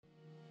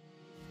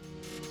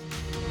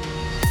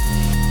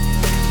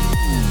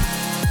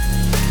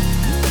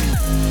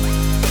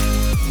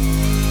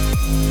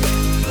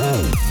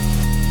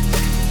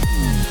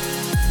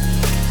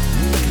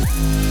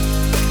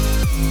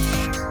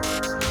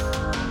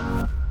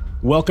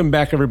Welcome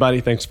back, everybody.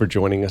 Thanks for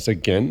joining us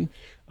again.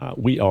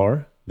 We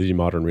are the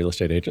Modern Real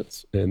Estate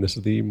Agents, and this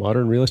is the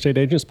Modern Real Estate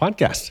Agents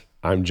podcast.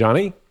 I'm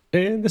Johnny,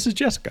 and this is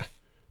Jessica.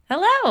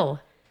 Hello.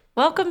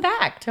 Welcome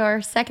back to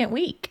our second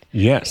week.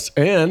 Yes,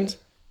 and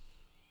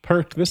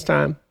perk this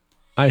time,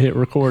 I hit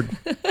record.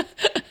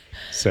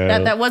 So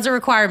That was a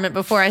requirement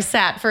before I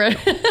sat for it.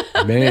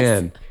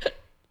 man,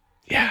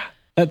 yeah,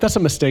 that's a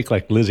mistake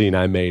like Lizzie and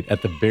I made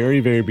at the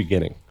very, very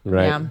beginning,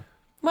 right? Yeah.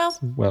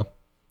 Well,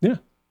 Yeah.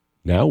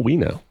 Now we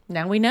know.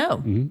 now we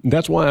know.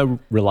 That's why I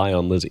rely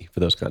on Lizzie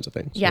for those kinds of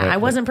things. Yeah, right? I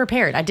wasn't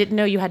prepared. I didn't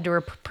know you had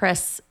to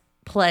press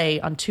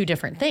play on two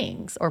different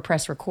things or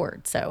press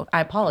record. So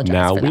I apologize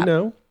Now for we that.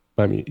 know.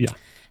 I mean, yeah.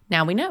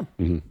 Now we know.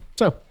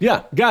 So,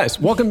 yeah, guys,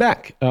 welcome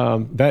back.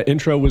 That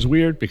intro was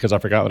weird because I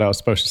forgot what I was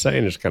supposed to say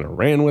and just kind of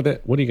ran with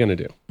it. What are you going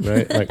to do?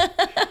 Right?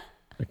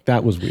 Like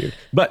that was weird.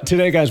 But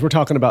today, guys, we're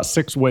talking about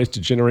 6 ways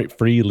to generate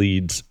free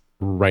leads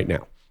right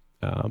now.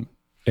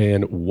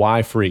 And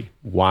why free?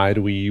 Why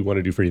do we want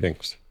to do free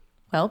things?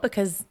 Well,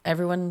 because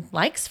everyone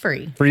likes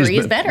free. Free Free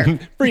is better.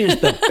 Free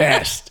is the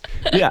best.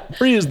 Yeah,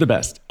 free is the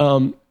best.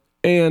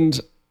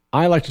 And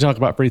I like to talk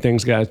about free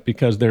things, guys,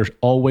 because there's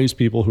always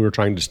people who are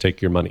trying to just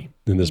take your money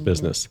in this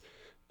business.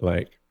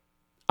 Like,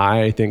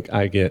 I think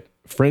I get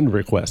friend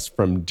requests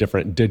from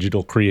different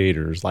digital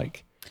creators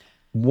like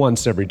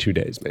once every 2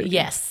 days, maybe.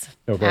 Yes,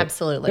 Okay.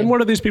 absolutely. And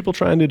what are these people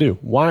trying to do?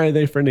 Why are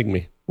they friending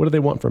me? What do they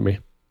want from me?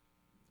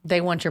 They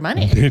want your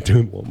money. They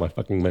do want my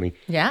fucking money.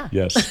 Yeah.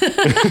 Yes.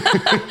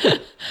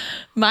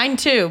 Mine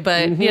too,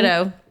 but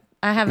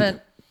I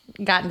haven't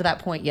gotten to that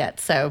point yet.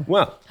 So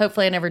Well,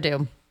 hopefully I never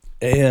do.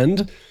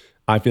 and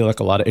I feel like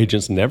a lot of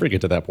agents never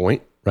get to that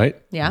point, right?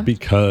 Yeah.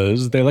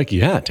 Because they're like,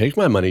 yeah, take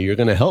my money. You're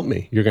going to help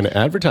me. You're going to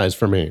advertise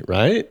for me,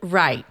 right?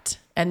 Right.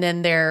 And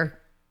then they're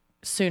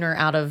sooner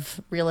out of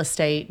real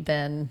estate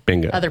than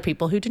Bingo. other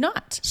people who do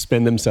not.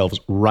 Spend themselves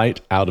right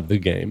out of the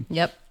game.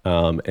 Yep.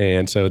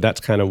 And so that's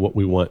kind of what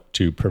we want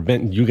to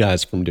prevent you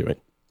guys from doing.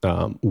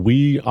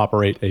 We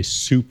operate a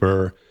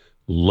super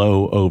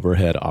low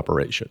overhead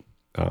operation.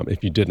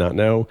 If you did not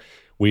know,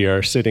 we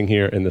are sitting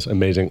here in this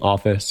amazing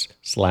office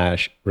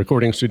 /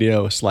 recording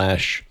studio /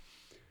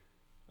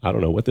 I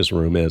don't know what this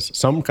room is.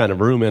 Some kind of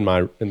room in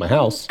my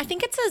house. I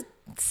think it's a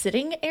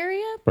sitting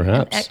area.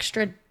 Perhaps. An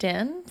extra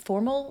den,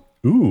 formal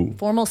Ooh,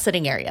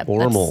 sitting area.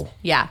 Formal. That's,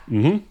 yeah.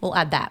 We'll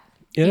add that.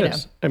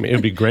 yes. I mean,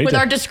 it'd be great With to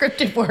our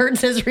descriptive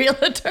words as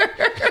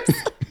realtors.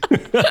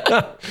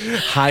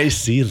 high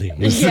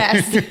ceilings.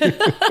 Yes.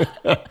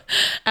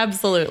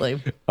 Absolutely.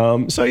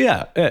 So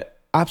yeah,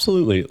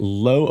 absolutely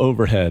low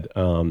overhead.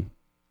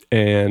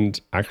 And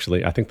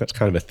actually, I think that's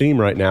kind of a theme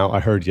right now. I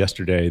heard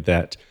yesterday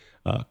that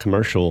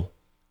commercial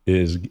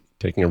is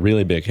taking a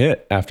really big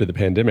hit after the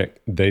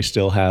pandemic. They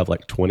still have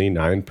like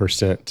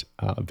 29%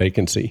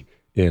 vacancy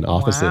in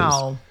offices.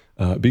 Wow.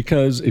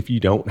 Because if you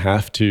don't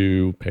have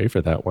to pay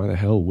for that, why the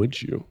hell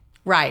would you?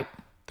 Right.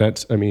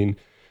 That's, I mean,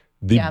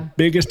 the Yeah.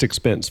 biggest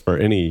expense for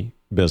any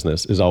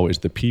business is always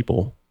the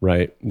people,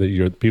 right?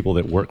 The people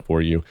that work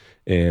for you.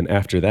 And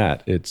after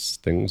that, it's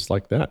things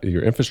like that,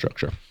 your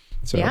infrastructure.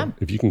 So Yeah.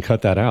 if you can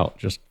cut that out,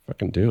 just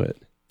fucking do it.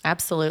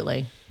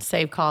 Absolutely.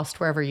 Save cost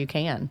wherever you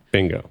can.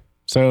 Bingo.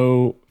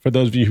 So for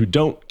those of you who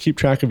don't keep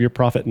track of your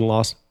profit and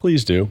loss,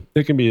 please do.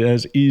 It can be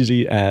as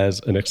easy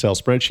as an Excel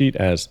spreadsheet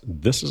as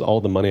this is all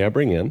the money I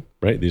bring in,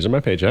 right? These are my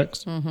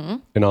paychecks.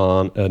 And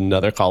on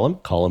another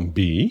column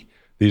B,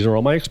 these are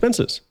all my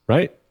expenses,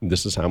 right?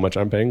 This is how much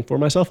I'm paying for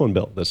my cell phone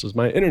bill. This is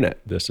my internet.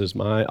 This is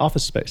my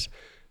office space.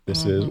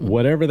 This is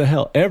whatever the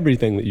hell,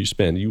 everything that you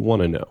spend, you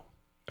want to know.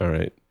 All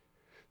right.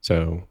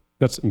 So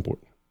that's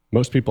important.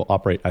 Most people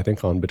operate, I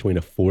think, on between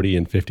a 40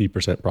 and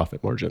 50%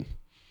 profit margin,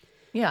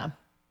 Yeah.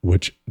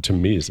 which to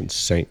me is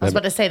insane. I was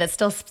about to say that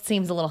still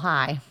seems a little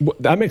high.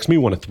 That makes me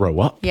want to throw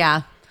up.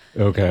 Yeah.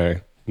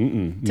 Okay.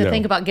 To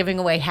think about giving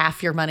away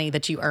half your money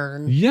that you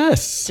earn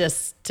Yes.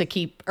 just to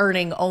keep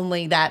earning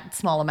only that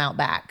small amount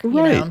back.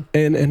 Right. You know?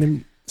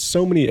 And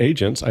so many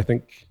agents, I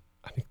think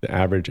the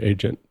average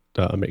agent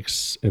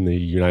makes in the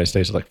United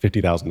States is like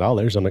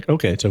 $50,000. I'm like,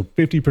 okay, so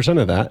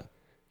 50% of that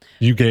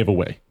you gave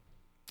away.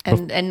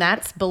 And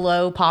that's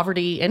below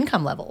poverty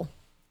income level.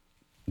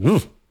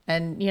 Oof.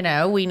 And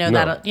we know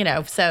No.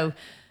 that so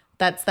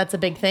that's a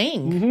big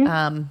thing.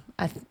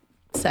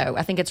 So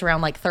I think it's around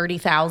like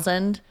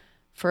 30,000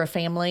 for a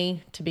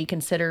family to be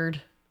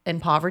considered in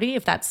poverty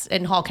if that's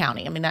in Hall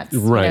County. I mean that's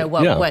Right,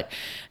 yeah. what.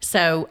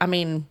 So I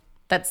mean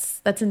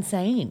that's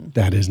insane.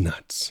 That is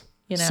nuts.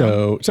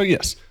 So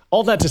yes,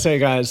 all that to say,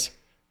 guys,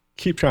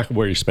 keep track of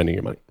where you're spending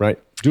your money, right?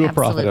 Do a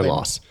profit and Absolutely.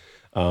 loss.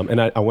 And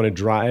I want to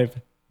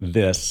drive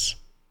this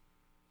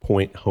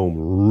point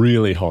home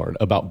really hard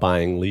about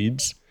buying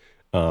leads.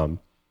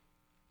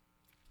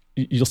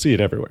 You'll see it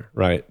everywhere,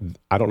 right?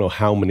 I don't know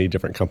how many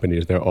different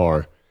companies there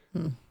are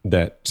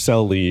that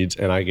sell leads,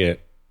 and I get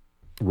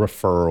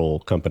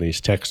referral companies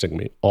texting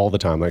me all the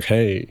time like,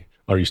 hey,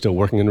 are you still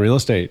working in real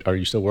estate? Are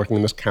you still working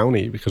in this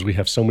county? Because we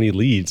have so many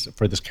leads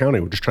for this county.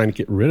 We're just trying to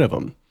get rid of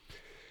them.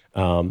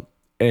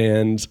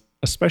 And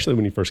especially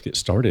when you first get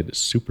started, it's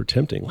super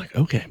tempting. Like,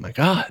 okay, my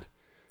God,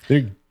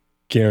 they're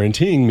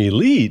guaranteeing me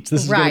leads.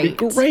 This is going to be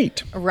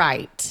great.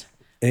 Right.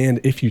 And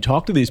if you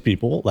talk to these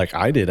people, like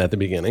I did at the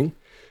beginning,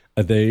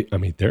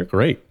 they're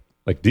great.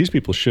 Like these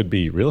people should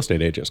be real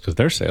estate agents because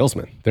they're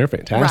salesmen. They're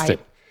fantastic.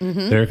 Right.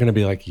 Mm-hmm. They're going to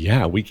be like,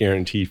 yeah, we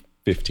guarantee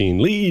 15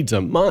 leads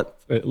a month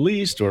at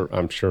least, or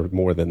I'm sure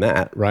more than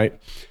that, right?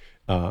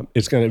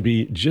 It's going to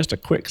be just a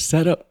quick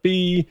setup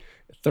fee,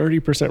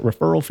 30%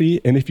 referral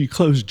fee. And if you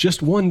close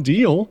just one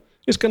deal,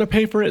 it's going to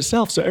pay for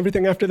itself. So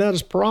everything after that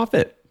is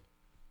profit.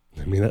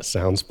 I mean, that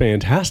sounds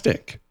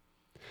fantastic.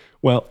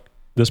 Well,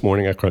 this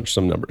morning I crunched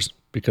some numbers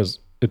because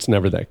it's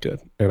never that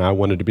good. And I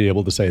wanted to be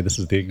able to say this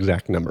is the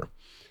exact number.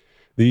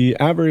 The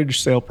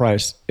average sale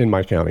price in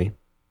my county,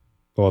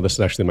 well, this is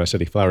actually my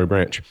city, Flowery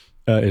Branch,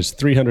 is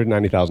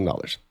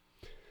 $390,000.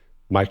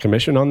 My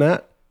commission on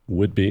that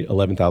would be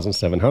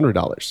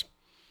 $11,700.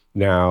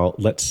 Now,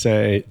 let's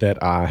say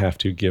that I have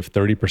to give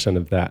 30%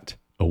 of that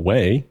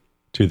away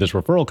to this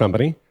referral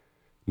company.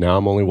 Now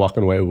I'm only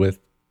walking away with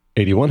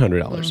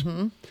 $8,100.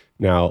 Mm-hmm.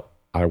 Now,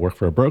 I work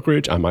for a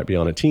brokerage. I might be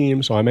on a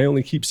team, so I may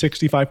only keep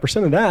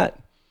 65% of that,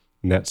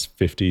 and that's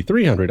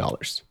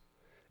 $5,300.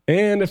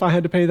 And if I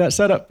had to pay that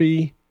setup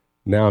fee,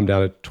 now I'm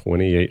down to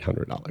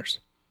 $2,800.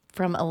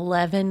 From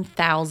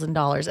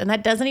 $11,000. And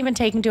that doesn't even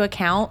take into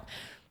account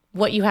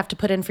what you have to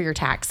put in for your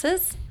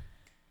taxes.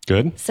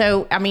 Good.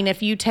 So, I mean,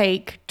 if you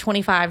take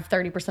 25,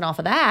 30% off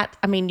of that,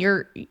 I mean,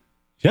 you're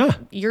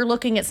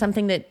looking at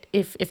something that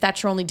if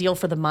that's your only deal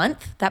for the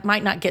month, that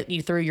might not get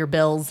you through your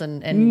bills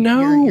and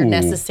your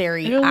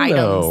necessary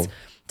items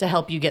to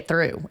help you get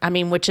through. I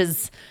mean,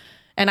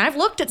 and I've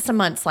looked at some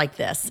months like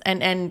this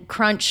and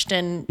crunched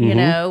and, you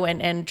know,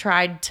 and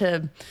tried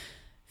to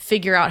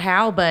figure out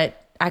how, but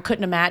I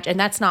couldn't imagine. And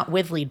that's not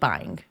with lead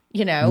buying,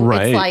 you know,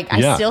 right. It's like,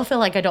 I still feel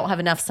like I don't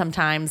have enough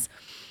sometimes.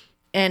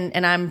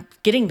 And I'm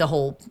getting the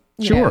whole,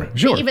 sure.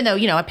 Even though,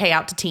 you know, I pay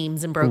out to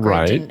teams and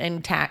brokerage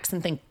and tax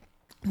and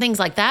things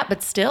like that.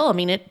 But still, I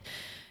mean, it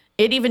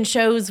even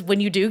shows when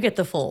you do get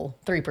the full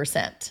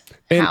 3%,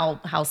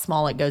 how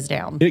small it goes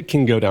down. It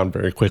can go down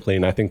very quickly.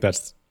 And I think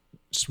that's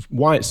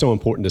why it's so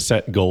important to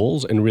set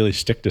goals and really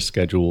stick to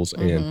schedules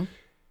and,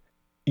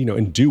 you know,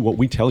 and do what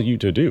we tell you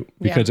to do.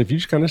 Because if you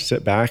just kind of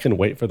sit back and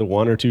wait for the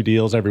one or two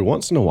deals every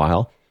once in a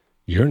while,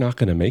 you're not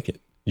going to make it.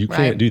 You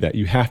can't do that.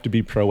 You have to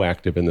be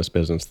proactive in this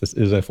business. This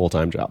is a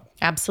full-time job.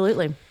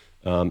 Absolutely.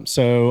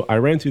 So I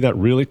ran through that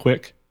really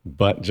quick,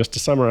 but just to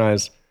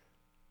summarize,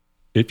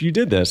 if you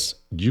did this,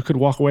 you could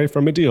walk away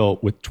from a deal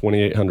with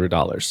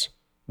 $2,800,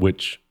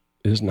 which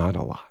is not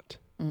a lot.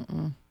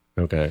 Mm-mm.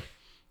 Okay.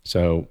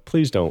 So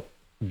please don't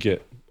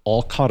get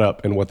all caught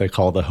up in what they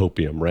call the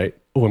hopium, right?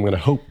 Oh, I'm going to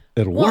hope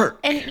it'll work.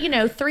 And, you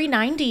know,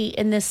 390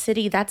 in this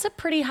city, that's a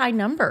pretty high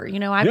number. You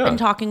know, I've been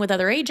talking with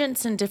other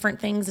agents and different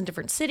things in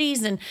different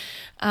cities. And,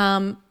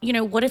 you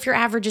know, what if your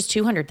average is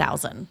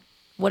 200,000?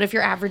 What if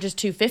your average is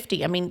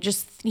 250? I mean,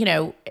 just, you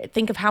know,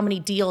 think of how many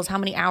deals, how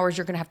many hours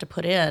you're going to have to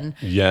put in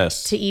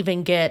to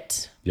even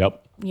get, you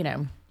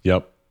know.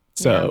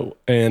 So,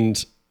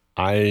 and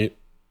I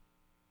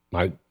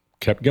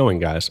kept going,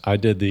 guys. I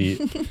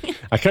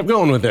kept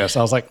going with this.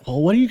 I was like,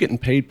 well, what are you getting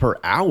paid per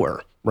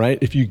hour? Right?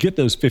 If you get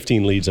those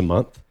 15 leads a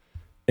month,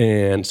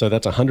 and so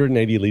that's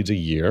 180 leads a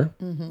year,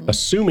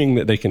 assuming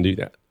that they can do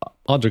that.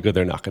 Odds are good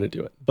they're not going to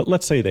do it. But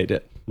let's say they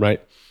did,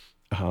 right?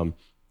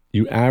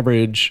 You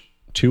average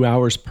 2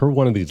 hours per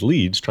one of these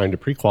leads trying to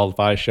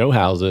pre-qualify, show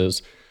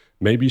houses.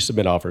 Maybe you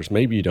submit offers.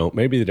 Maybe you don't.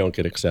 Maybe they don't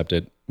get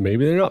accepted.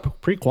 Maybe they're not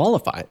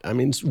pre-qualified. I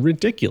mean, it's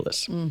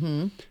ridiculous.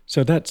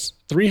 So that's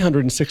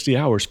 360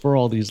 hours for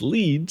all these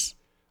leads.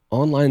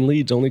 Online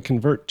leads only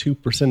convert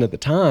 2% of the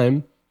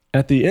time.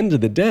 At the end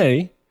of the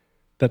day,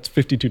 that's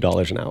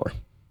 $52 an hour.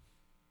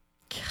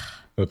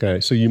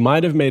 Okay, so you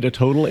might have made a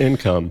total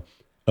income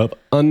of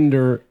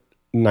under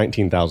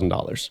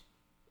 $19,000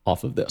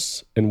 off of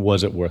this. And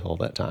was it worth all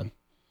that time?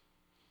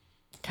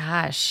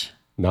 Gosh.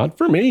 Not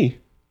for me.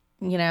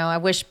 You know, I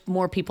wish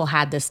more people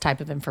had this type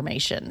of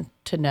information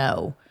to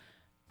know.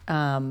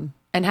 And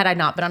had I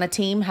not been on a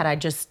team, had I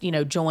just, you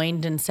know,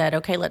 joined and said,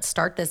 okay, let's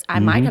start this, I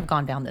might have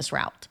gone down this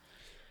route.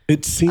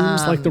 It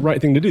seems like the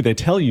right thing to do. They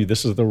tell you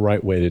this is the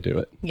right way to do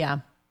it. Yeah.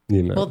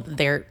 You know. Well,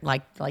 they're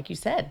like you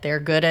said, they're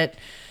good at,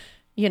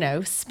 you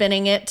know,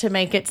 spinning it to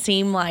make it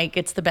seem like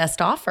it's the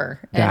best offer.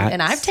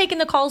 And I've taken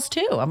the calls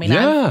too. I mean,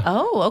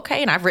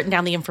 okay. And I've written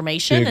down the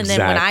information. And then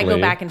when I go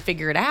back and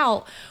figure it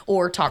out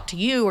or talk to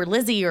you or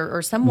Lizzie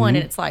or someone,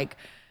 and it's like,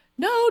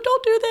 no,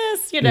 don't do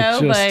this, you know,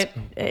 but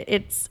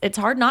it's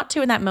hard not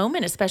to in that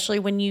moment, especially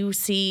when you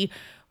see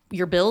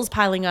your bills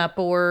piling up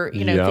or,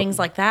 you know, things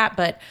like that.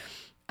 But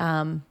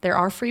there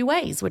are free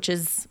ways, which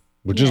is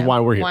why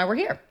we're here. Why we're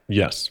here.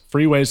 Yes.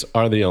 Free ways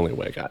are the only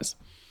way, guys.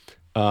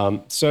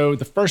 So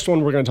the first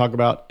one we're going to talk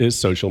about is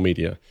social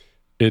media.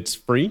 It's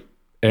free.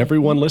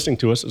 Everyone listening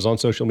to us is on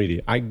social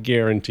media. I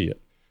guarantee it.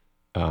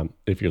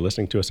 If you're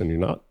listening to us and you're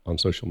not on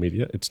social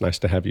media, it's nice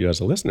to have you as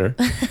a listener.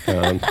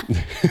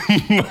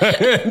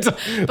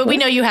 But we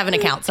know you have an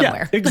account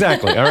somewhere. Yeah,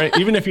 exactly. All right.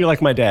 Even if you're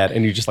like my dad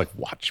and you just like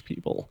watch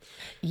people.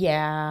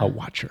 Yeah. A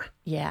watcher.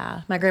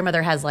 Yeah. My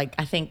grandmother has I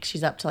think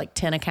she's up to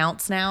 10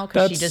 accounts now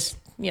because she just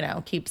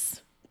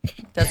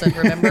doesn't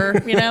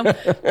remember,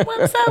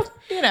 Well, so,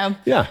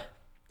 Yeah.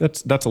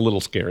 That's a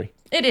little scary.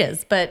 It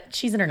is, but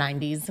she's in her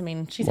 90s. I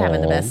mean, she's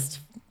having the best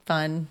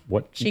fun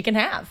she can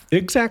have.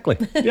 Exactly.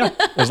 Yeah.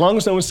 As long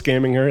as no one's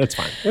scamming her, it's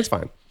fine. It's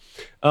fine.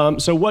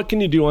 So what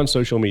can you do on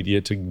social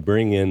media to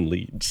bring in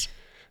leads?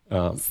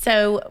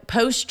 So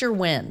post your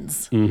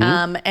wins.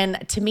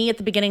 And to me at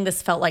the beginning,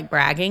 this felt like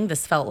bragging.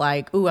 This felt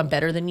like, ooh, I'm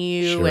better than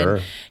you.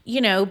 Sure.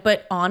 And,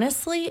 but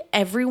honestly,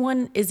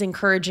 everyone is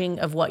encouraging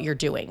of what you're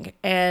doing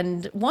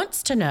and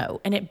wants to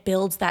know. And it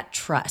builds that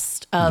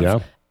trust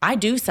of, I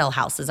do sell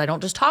houses. I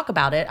don't just talk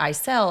about it. I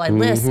sell, I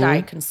list,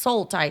 I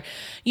consult,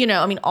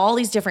 all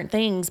these different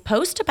things.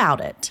 Post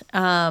about it.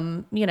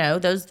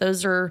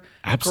 Those are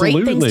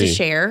Absolutely great things to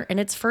share, and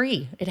it's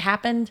free. It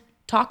happened.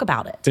 Talk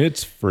about it.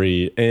 It's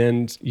free.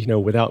 And,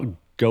 without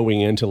going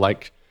into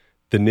like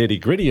the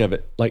nitty gritty of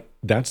it, like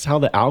that's how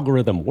the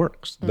algorithm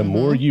works. The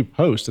more you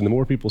post and the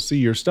more people see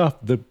your stuff,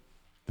 the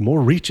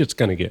more reach it's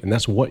going to get. And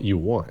that's what you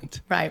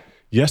want. Right.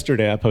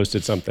 Yesterday, I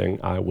posted something.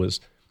 I was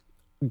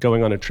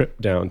going on a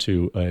trip down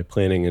to a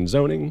planning and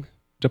zoning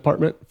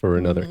department for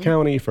another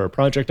county for a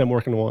project I'm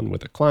working on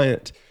with a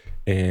client.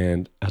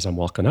 And as I'm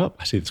walking up,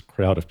 I see this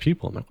crowd of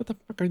people. I'm like, what the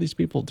fuck are these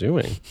people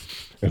doing?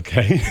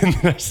 Okay. And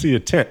then I see a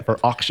tent for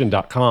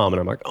auction.com. And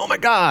I'm like, oh my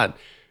God,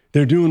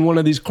 they're doing one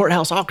of these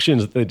courthouse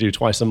auctions that they do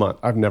twice a month.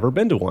 I've never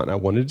been to one. I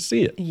wanted to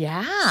see it.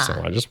 Yeah.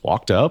 So I just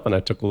walked up and I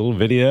took a little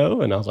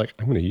video and I was like,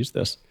 I'm going to use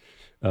this.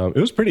 It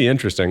was pretty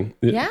interesting.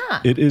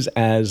 It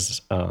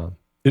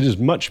is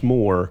much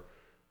more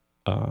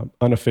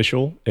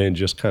unofficial and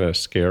just kind of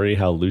scary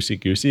how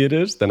loosey-goosey it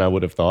is than I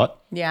would have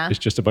thought. Yeah. It's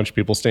just a bunch of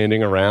people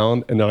standing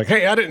around and they're like,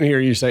 hey, I didn't hear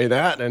you say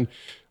that. And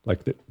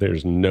like,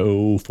 there's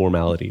no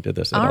formality to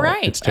this at all.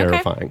 Right. It's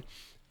terrifying.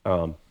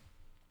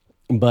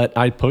 But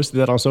I posted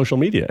that on social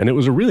media and it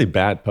was a really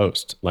bad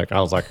post. Like,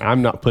 I was like,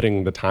 I'm not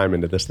putting the time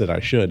into this that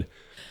I should,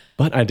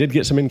 but I did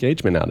get some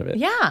engagement out of it.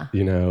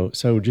 Yeah.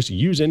 So just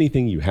use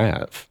anything you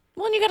have.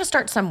 Well, and you got to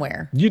start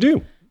somewhere. You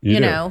do. You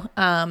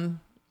do.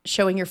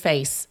 Showing your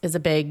face is a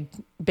big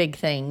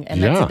thing.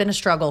 And that's been a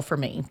struggle for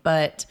me,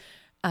 but,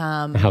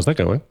 how's that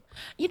going?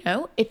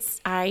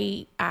 It's,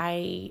 I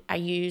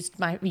used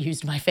my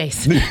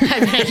face.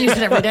 I use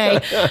it every day.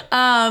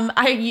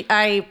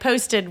 I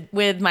posted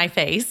with my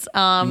face,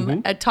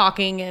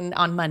 talking and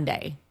on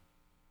Monday.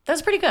 That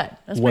was pretty good.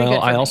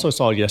 I also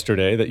saw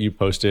yesterday that you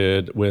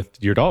posted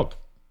with your dog.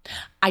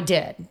 I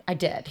did. He I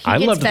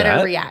gets loved better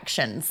that.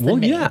 reactions than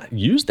me. Yeah,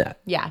 use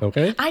that. Yeah.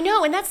 Okay. I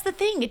know. And that's the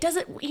thing. It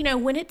doesn't,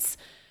 when it's,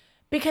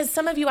 because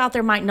some of you out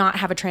there might not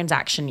have a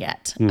transaction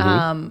yet.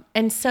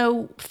 And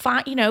so,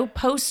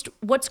 post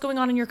what's going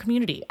on in your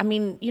community. I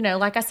mean,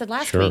 like I said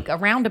last week, a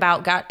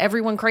roundabout got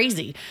everyone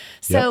crazy.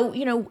 So,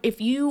 if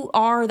you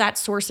are that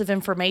source of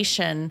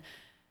information,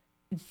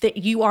 that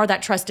you are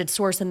that trusted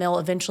source, and they'll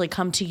eventually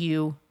come to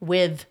you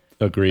with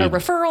Agreed. a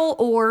referral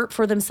or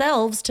for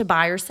themselves to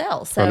buy or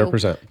sell. So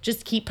 100%.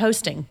 Just keep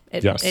posting.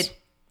 It Yes.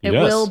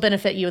 will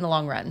benefit you in the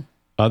long run.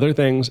 Other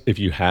things, if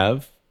you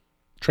have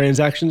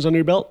transactions under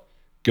your belt,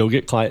 go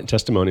get client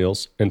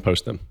testimonials and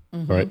post them.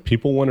 All right.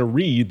 People want to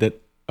read that,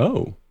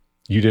 oh,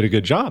 you did a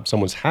good job.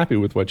 Someone's happy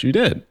with what you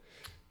did.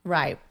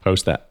 Right.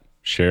 Post that.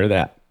 Share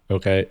that.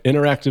 Okay.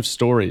 Interactive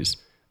stories.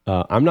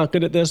 I'm not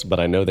good at this, but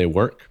I know they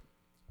work.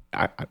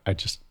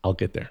 I'll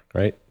get there,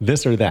 right?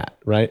 This or that,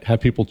 right?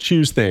 Have people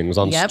choose things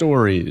on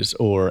stories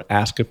or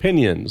ask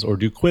opinions or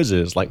do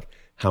quizzes like,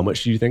 how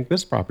much do you think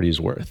this property is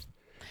worth?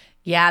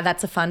 Yeah,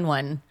 that's a fun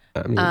one.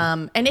 I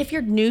mean, and if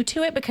you're new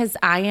to it, because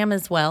I am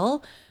as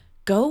well,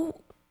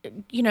 go,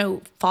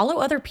 follow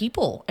other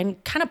people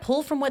and kind of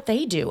pull from what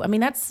they do. I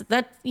mean, that's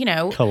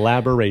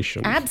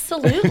collaboration.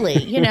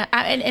 Absolutely.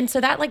 And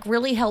so that like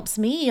really helps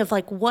me of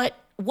like, what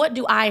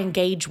do I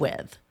engage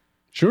with?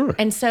 Sure.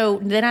 And so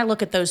then I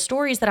look at those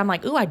stories that I'm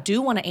like, ooh, I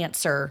do want to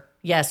answer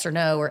yes or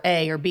no or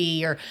A or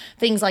B or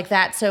things like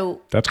that.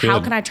 So how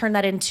can I turn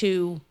that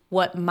into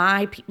what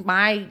my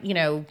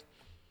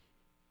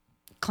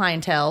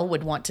clientele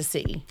would want to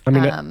see? I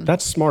mean,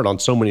 that's smart on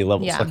so many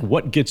levels. Yeah. Like,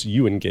 what gets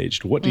you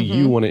engaged? What do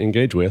you want to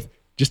engage with?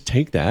 Just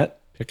take that,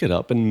 pick it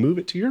up, and move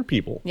it to your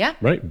people. Yeah.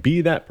 Right?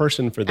 Be that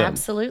person for them.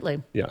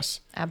 Absolutely.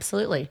 Yes.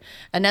 Absolutely.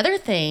 Another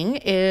thing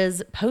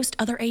is post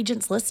other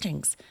agents'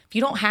 listings. If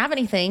you don't have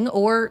anything,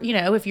 or,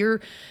 if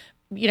you're,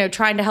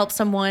 trying to help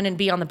someone and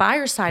be on the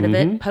buyer's side of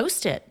it,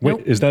 post it.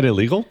 Wait, is that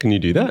illegal? Can you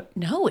do that?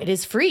 No, it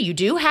is free. You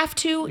do have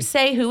to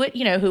say who it's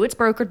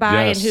brokered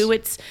by and who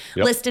it's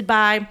listed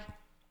by,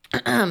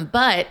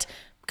 but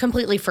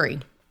completely free.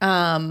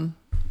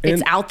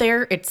 It's out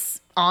there.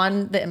 It's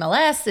on the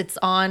MLS. It's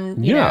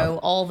on,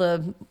 all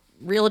the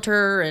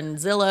Realtor and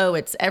Zillow.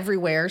 It's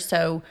everywhere.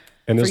 So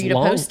for you to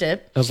post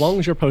it. As long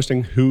as you're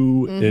posting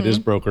who it is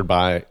brokered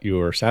by,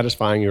 you're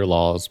satisfying your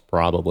laws,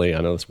 probably.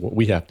 I know that's what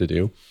we have to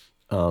do.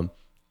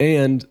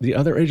 And the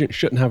other agent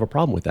shouldn't have a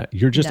problem with that.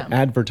 You're just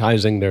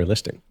advertising their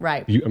listing.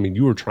 Right.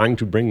 You are trying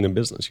to bring them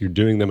business. You're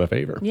doing them a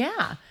favor.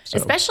 Yeah. So.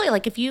 Especially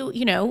like if you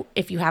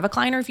have a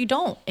client or if you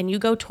don't, and you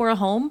go tour a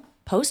home,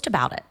 post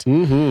about it.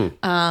 You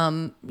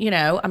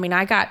know, I mean,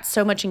 I got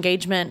so much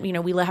engagement. You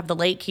know, we have the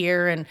lake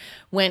here and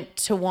went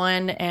to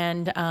one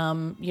and,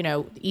 you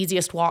know,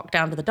 easiest walk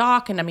down to the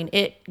dock. And I mean,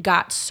 it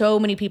got so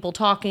many people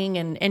talking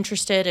and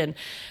interested.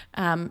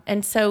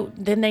 And so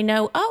then they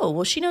know, oh,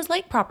 well, she knows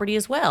lake property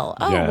as well.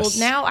 Oh, well,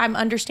 now I'm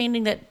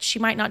understanding that she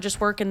might not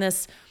just work in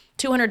this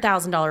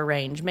 $200,000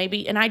 range,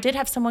 maybe. And I did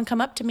have someone come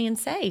up to me and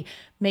say,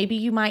 maybe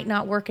you might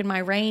not work in my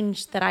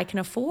range that I can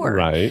afford.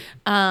 Right.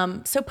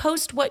 So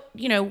post what,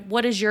 you know,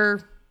 what is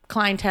your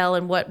clientele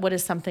and what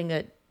is something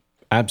that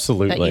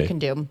absolutely that you can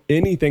do.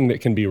 Anything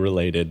that can be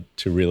related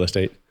to real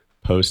estate,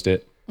 post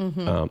it.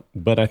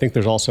 But I think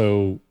there's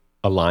also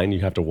a line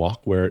you have to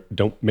walk where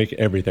don't make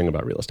everything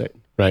about real estate.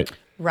 Right.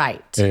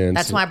 Right. And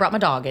that's why I brought my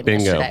dog in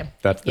bingo, yesterday.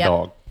 that's the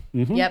dog.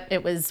 Yep.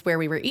 It was where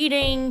we were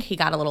eating. He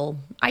got a little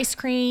ice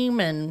cream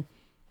and,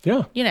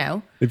 you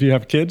know. If you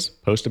have kids,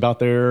 post about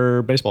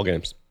their baseball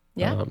games.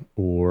 Yeah.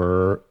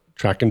 Or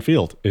track and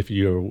field. If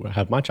you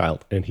have my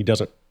child and he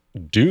doesn't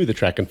do the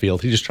track and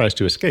field, he just tries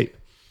to escape.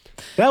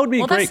 That would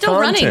be great still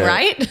content. Running,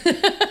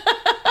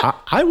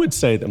 right? I would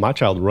say that my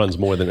child runs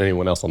more than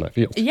anyone else on that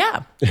field.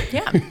 Yeah.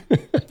 Yeah.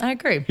 I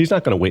agree. He's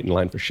not going to wait in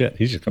line for shit.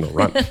 He's just going to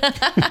run.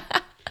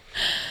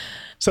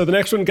 So the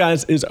next one,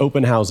 guys, is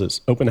open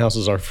houses. Open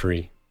houses are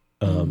free.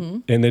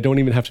 And they don't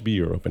even have to be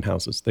your open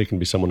houses. They can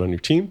be someone on your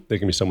team. They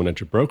can be someone at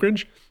your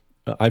brokerage.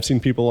 I've seen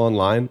people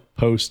online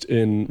post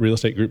in real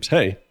estate groups,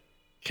 hey,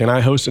 can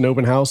I host an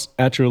open house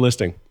at your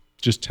listing?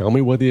 Just tell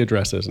me what the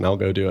address is and I'll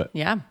go do it.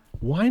 Yeah.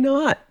 Why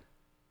not?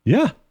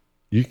 Yeah.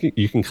 You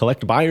can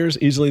collect buyers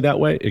easily that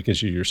way. It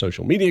gives you your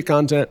social media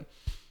content.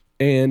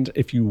 And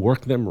if you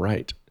work them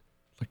right,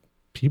 like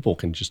people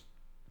can just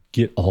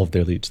get all of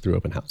their leads through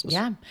open houses.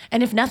 Yeah.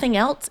 And if nothing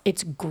else,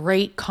 it's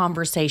great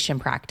conversation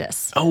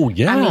practice. Oh,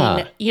 yeah. I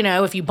mean, you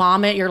know, if you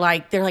bomb it,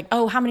 they're like,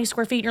 oh, how many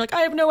square feet? You're like,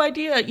 I have no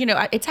idea. You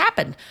know, it's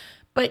happened.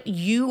 But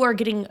you are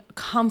getting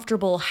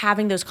comfortable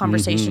having those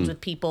conversations with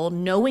people,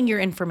 knowing your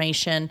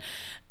information.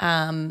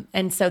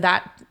 And so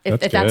that,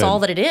 if that's all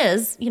that it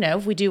is, you know,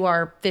 if we do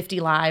our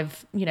 50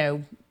 live, you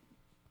know,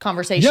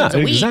 conversations a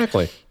week,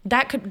 exactly.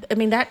 that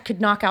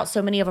could knock out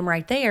so many of them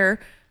right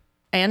there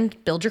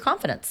and build your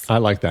confidence. I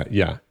like that.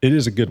 Yeah. It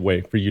is a good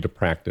way for you to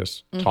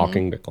practice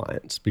talking to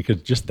clients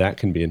because just that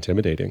can be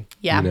intimidating.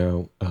 Yeah.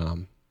 You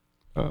know,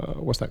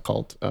 what's that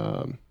called?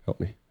 Help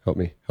me.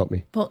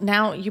 Well,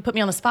 now you put me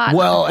on the spot.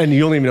 Well, and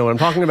you don't even know what I'm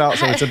talking about,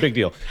 so it's a big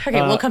deal.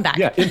 Okay, we'll come back.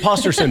 Yeah,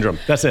 imposter syndrome.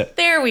 That's it.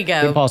 There we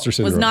go. Imposter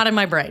syndrome. Was not in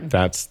my brain.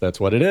 That's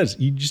what it is.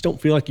 You just don't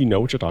feel like you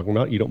know what you're talking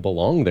about. You don't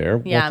belong there.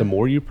 Yeah. But the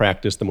more you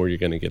practice, the more you're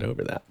going to get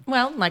over that.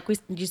 Well, like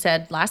you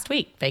said last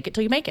week, fake it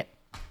till you make it.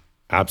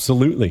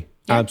 Absolutely.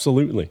 Yeah.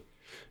 Absolutely.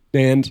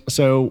 And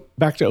so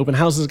back to open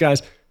houses,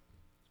 guys.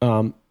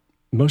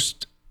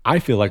 I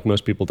feel like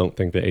most people don't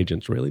think the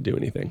agents really do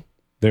anything.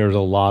 There's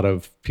a lot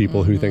of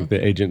people who think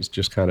the agents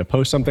just kind of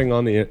post something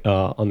on the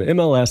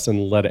MLS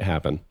and let it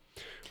happen.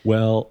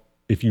 Well,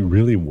 if you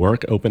really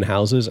work open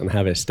houses and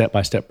have a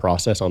step-by-step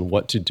process on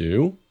what to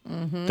do,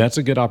 that's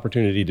a good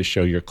opportunity to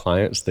show your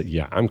clients that,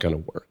 yeah, I'm going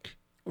to work.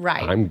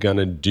 Right. I'm going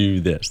to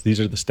do this. These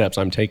are the steps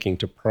I'm taking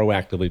to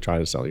proactively try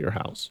to sell your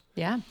house.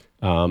 Yeah.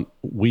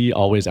 We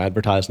always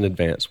advertise in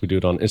advance. We do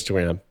it on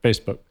Instagram,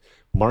 Facebook.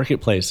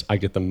 Marketplace, I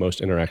get the most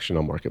interaction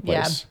on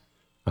Marketplace. Yeah.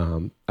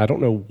 I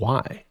don't know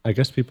why. I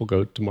guess people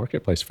go to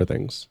Marketplace for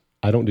things.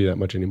 I don't do that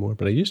much anymore,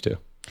 but I used to.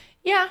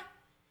 Yeah.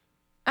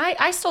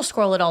 I still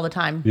scroll it all the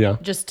time. Yeah.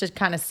 Just to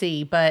kind of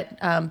see. But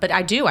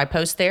I do. I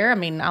post there. I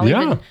mean, I'll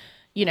even,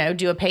 you know,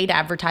 do a paid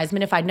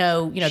advertisement if I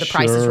know, you know, the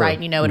price is right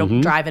and, you know,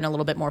 it'll drive in a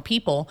little bit more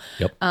people.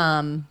 Yep.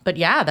 But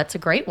yeah, that's a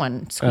great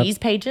one. Squeeze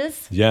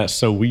pages. Yes.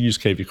 So we use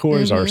KV Core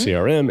as our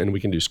CRM, and we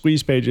can do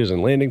squeeze pages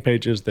and landing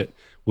pages that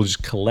will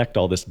just collect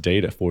all this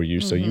data for you.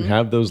 So you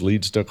have those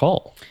leads to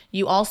call.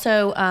 You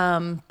also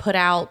put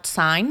out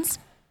signs.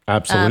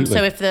 Absolutely.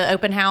 So if the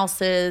open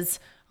house is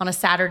on a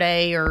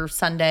Saturday or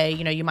Sunday,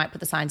 you know, you might put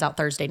the signs out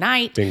Thursday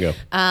night. Bingo.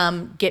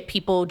 Get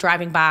people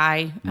driving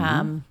by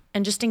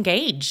and just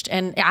engaged.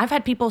 And I've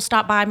had people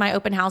stop by my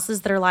open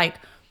houses that are like,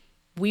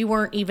 we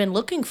weren't even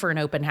looking for an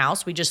open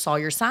house. We just saw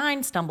your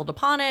sign, stumbled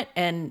upon it.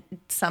 And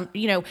some,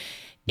 you know,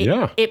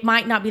 it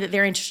might not be that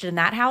they're interested in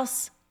that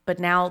house, but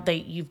now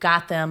you've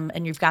got them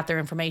and you've got their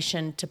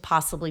information to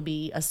possibly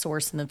be a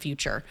source in the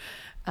future.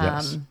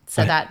 Yes.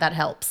 So that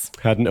helps.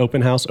 Had an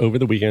open house over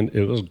the weekend.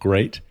 It was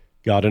great.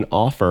 Got an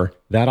offer.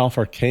 That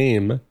offer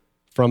came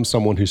from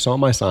someone who saw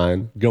my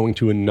sign going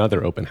to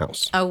another open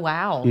house. Oh,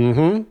 wow.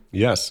 Mm-hmm.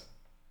 Yes.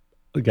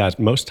 Guys,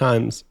 most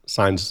times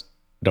signs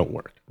don't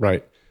work,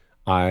 right?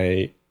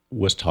 I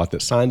was taught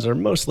that signs are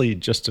mostly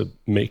just to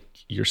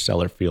make your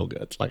seller feel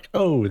good. It's like,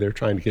 oh, they're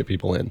trying to get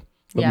people in.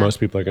 But most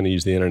people are going to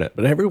use the internet.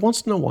 But every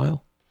once in a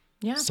while,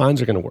 signs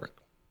are going to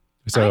work.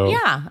 So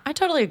I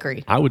totally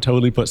agree. I would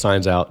totally put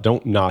signs out.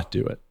 Don't not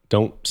do it.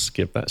 Don't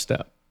skip that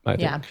step, I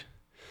think.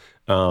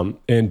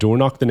 And door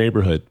knock the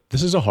neighborhood.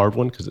 This is a hard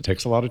one because it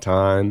takes a lot of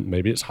time.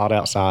 Maybe it's hot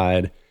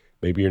outside.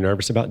 Maybe you're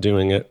nervous about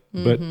doing it.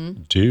 But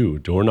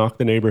door knock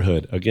the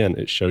neighborhood. Again,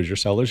 it shows your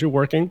sellers you're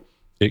working.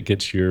 it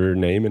gets your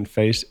name and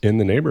face in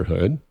the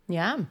neighborhood.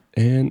 Yeah.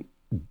 And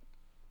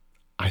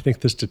I think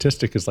the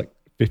statistic is like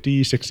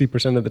 50,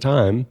 60% of the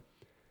time,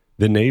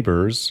 the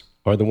neighbors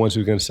are the ones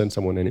who are going to send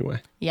someone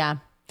anyway. Yeah.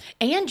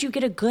 And you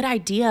get a good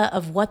idea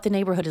of what the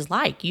neighborhood is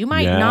like. You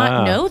might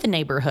not know the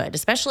neighborhood,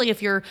 especially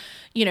if you're,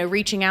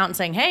 reaching out and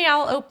saying, hey,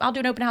 I'll do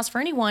an open house for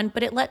anyone.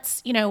 But it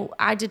lets,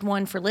 I did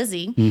one for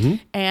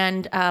Lizzie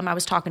and I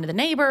was talking to the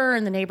neighbor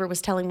and the neighbor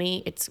was telling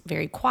me it's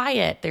very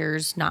quiet.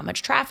 There's not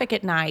much traffic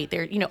at night.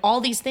 There, all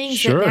these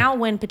things that now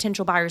when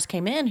potential buyers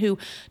came in who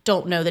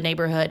don't know the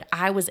neighborhood,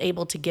 I was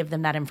able to give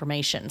them that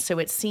information. So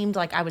it seemed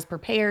like I was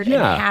prepared and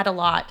had a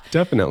lot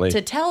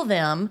to tell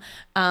them.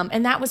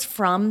 And that was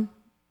from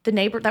the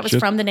neighbor, that was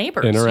from the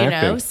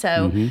neighbors,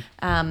 so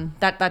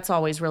that's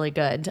always really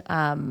good.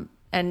 And,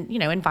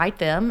 invite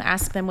them,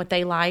 ask them what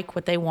they like,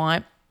 what they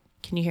want.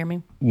 Can you hear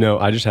me? No,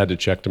 I just had to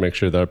check to make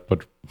sure that I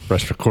put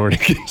press recording.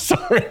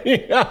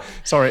 Sorry.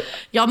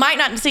 Y'all might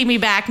not see me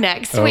back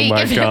next week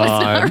if it was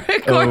not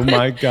recorded. Oh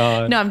my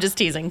God. No, I'm just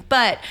teasing.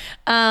 But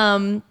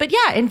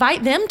yeah,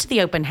 invite them to the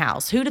open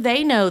house. Who do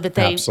they know that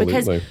they,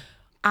 Absolutely.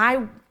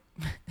 because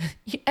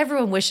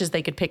everyone wishes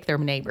they could pick their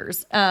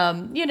neighbors,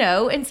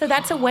 and so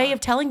that's a way of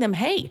telling them,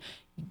 hey,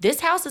 this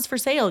house is for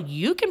sale.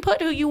 You can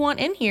put who you want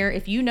in here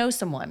if you know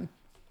someone.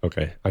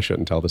 Okay, I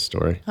shouldn't tell this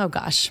story. Oh,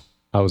 gosh.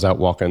 I was out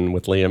walking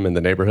with Liam in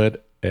the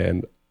neighborhood,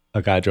 and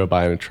a guy drove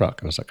by in a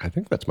truck, and I was like, I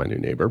think that's my new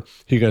neighbor.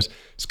 He goes,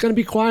 it's going to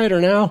be quieter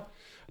now.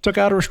 I took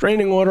out a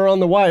restraining order on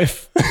the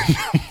wife.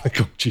 I'm like,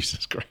 oh,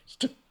 Jesus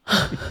Christ.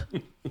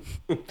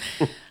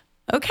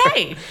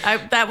 Okay.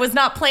 That was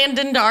not planned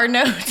into our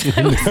notes.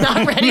 I was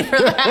not ready for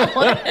that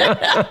one.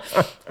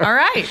 All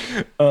right.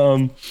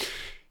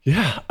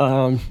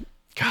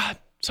 God,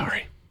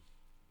 sorry.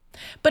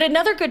 But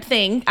another good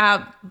thing,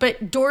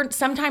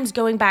 sometimes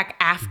going back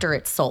after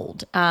it's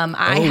sold.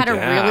 I had a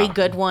really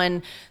good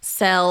one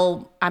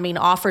sell,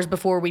 offers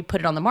before we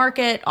put it on the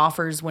market,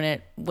 offers when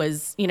it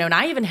was, and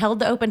I even held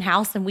the open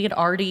house and we had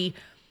already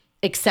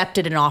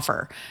accepted an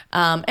offer.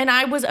 And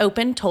I was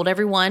open, told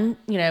everyone,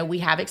 we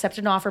have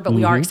accepted an offer, but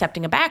we are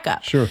accepting a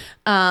backup. Sure.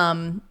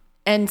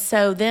 And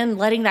so then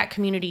letting that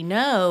community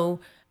know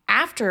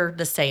after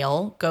the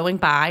sale, going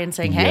by and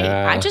saying, hey,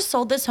 I just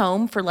sold this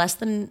home for less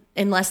than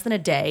a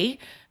day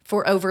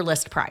for over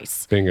list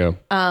price. Bingo.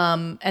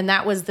 And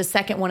that was the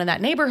second one in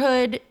that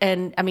neighborhood.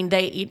 And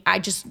I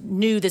just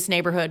knew this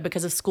neighborhood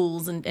because of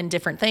schools and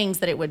different things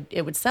that it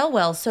would sell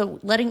well. So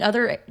letting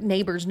other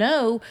neighbors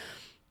know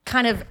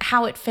kind of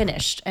how it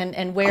finished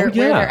and where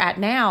they're at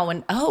now.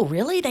 And, oh,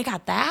 really? They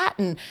got that?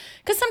 And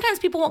because sometimes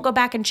people won't go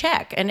back and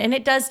check. And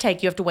it does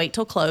take, you have to wait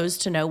till close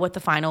to know what the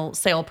final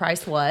sale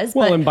price was.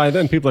 Well, and by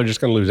then people are just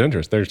going to lose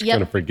interest. They're just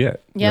going to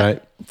forget.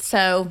 Right?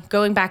 So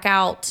going back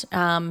out,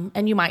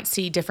 and you might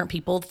see different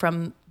people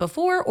from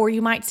before, or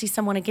you might see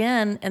someone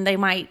again, and they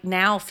might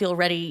now feel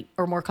ready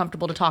or more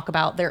comfortable to talk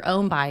about their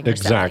own buying.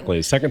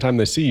 Exactly. Second time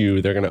they see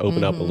you, they're going to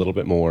open up a little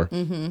bit more.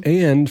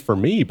 And for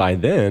me, by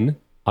then,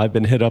 I've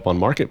been hit up on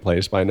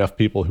Marketplace by enough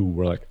people who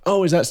were like,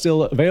 oh, is that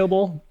still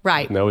available?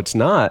 Right. No, it's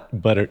not.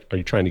 But are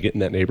you trying to get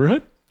in that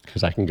neighborhood?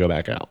 Because I can go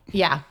back out.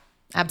 Yeah,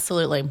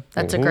 absolutely.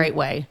 That's a great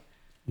way.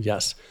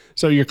 Yes.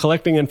 So you're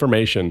collecting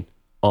information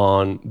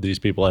on these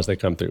people as they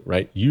come through,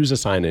 right? Use a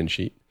sign-in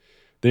sheet.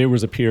 There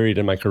was a period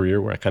in my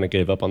career where I kind of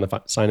gave up on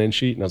the sign-in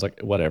sheet and I was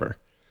like, whatever.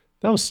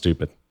 That was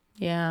stupid.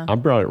 Yeah. I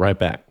brought it right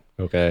back.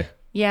 Okay.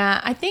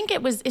 Yeah, I think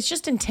it's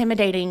just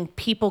intimidating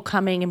people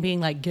coming and being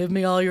like, give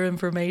me all your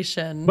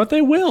information. But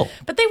they will.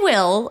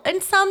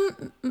 And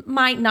some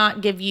might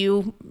not give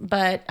you,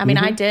 but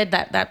I did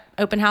that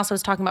open house I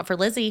was talking about for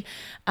Lizzie.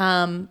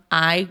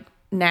 I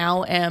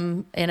now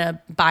am in a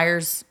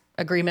buyer's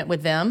agreement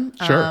with them.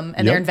 Sure.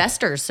 And they're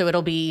investors. So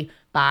it'll be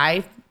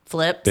buy,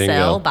 flip,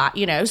 sell, buy,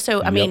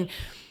 so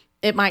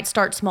it might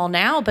start small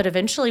now, but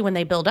eventually when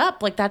they build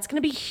up, like that's going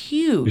to be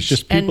huge. It's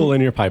just people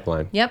in your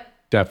pipeline. Yep.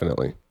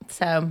 Definitely.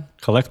 So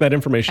collect that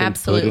information,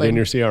 absolutely. Put it in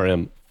your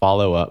CRM,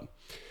 follow up,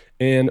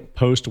 and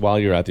post while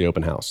you're at the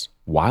open house.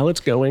 While it's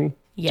going,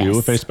 do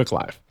a Facebook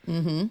Live.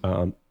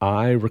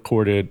 I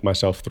recorded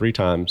myself 3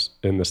 times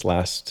in this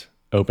last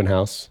open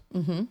house,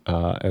 and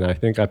I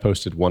think I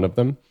posted one of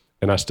them,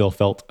 and I still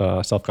felt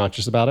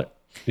self-conscious about it,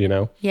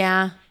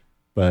 Yeah.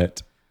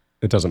 But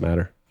it doesn't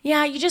matter.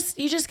 Yeah, you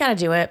just got to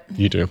do it.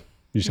 You do.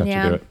 You just have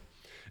to do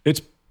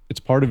it. It's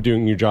part of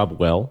doing your job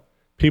well.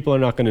 People are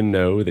not going to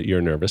know that you're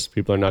nervous.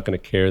 People are not going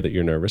to care that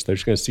you're nervous. They're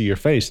just going to see your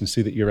face and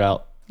see that you're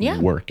out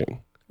working.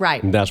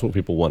 Right. And that's what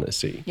people want to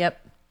see.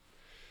 Yep.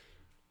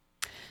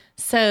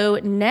 So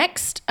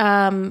next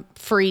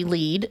free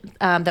lead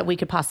that we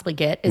could possibly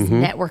get is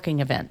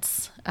networking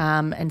events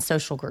and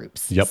social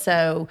groups. Yep.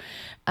 So,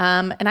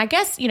 and I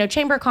guess,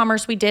 Chamber of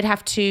Commerce, we did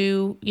have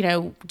to,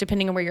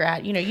 depending on where you're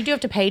at, you do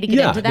have to pay to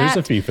get into that. Yeah, there's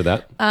a fee for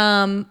that.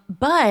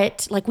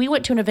 But like we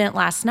went to an event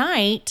last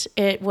night.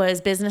 It was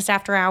business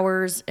after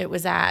hours. It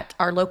was at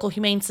our local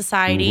Humane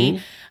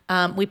Society.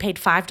 We paid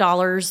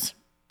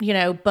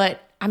 $5,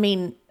 but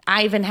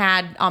I even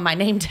had on my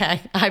name tag,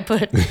 I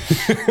put,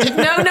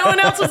 no one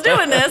else was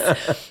doing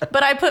this,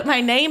 but I put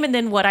my name and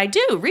then what I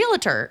do,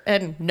 realtor,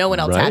 and no one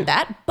else had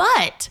that.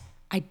 But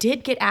I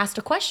did get asked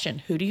a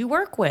question. Who do you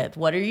work with?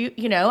 What are you,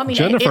 I mean,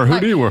 Jennifer, who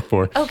do you work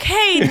for?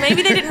 Okay,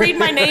 maybe they didn't read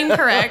my name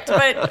correct,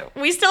 but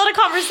we still had a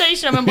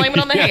conversation. I'm going to blame it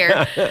on the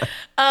hair.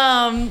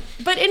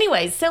 But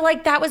anyways, so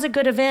like that was a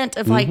good event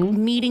of like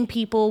meeting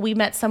people. We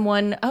met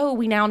someone,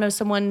 we now know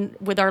someone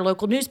with our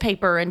local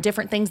newspaper and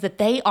different things that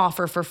they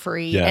offer for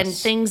free and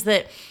things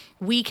that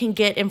we can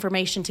get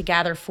information to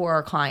gather for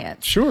our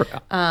clients. Sure.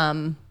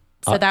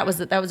 So that was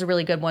a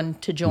really good one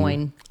to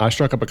join. I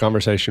struck up a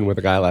conversation with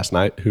a guy last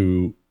night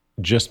who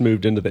just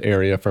moved into the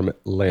area from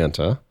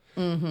Atlanta.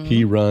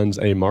 He runs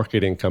a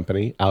marketing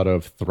company out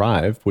of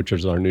Thrive, which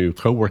is our new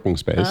co-working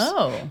space.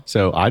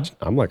 So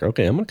I'm like,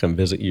 okay, I'm going to come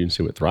visit you and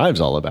see what Thrive's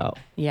all about.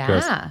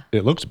 Yeah.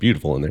 It looks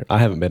beautiful in there. I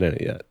haven't been in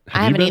it yet.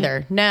 I haven't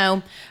either.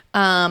 No.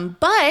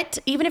 But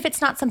even if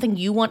it's not something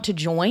you want to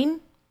join,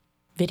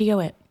 video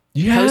it.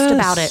 Yes. Post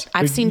about it.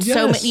 I've seen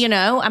so many,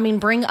 I mean,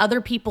 bring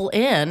other people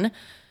in,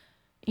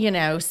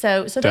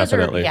 so those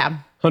Definitely.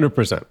 are,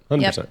 100%.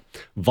 Yep.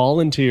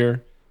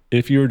 Volunteer.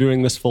 If you're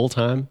doing this full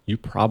time, you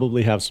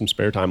probably have some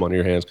spare time on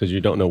your hands because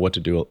you don't know what to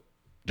do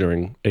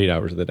during 8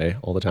 hours of the day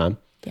all the time.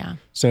 Yeah.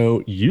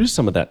 So use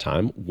some of that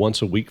time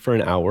once a week for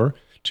an hour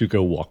to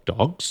go walk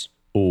dogs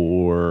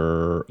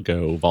or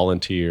go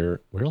volunteer.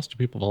 Where else do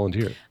people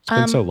volunteer? It's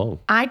been so long.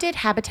 I did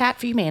Habitat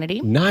for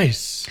Humanity.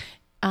 Nice.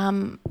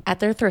 At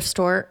their thrift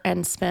store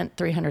and spent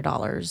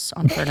 $300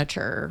 on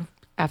furniture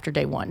after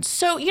day one.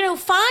 So,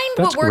 find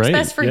what works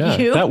best for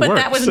you, but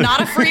that was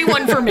not a free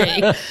one for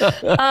me.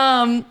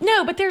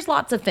 No, but there's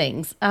lots of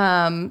things.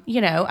 I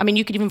mean,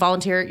 you could even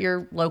volunteer at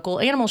your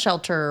local animal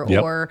shelter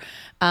or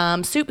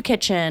soup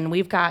kitchen.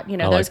 We've got,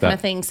 those kind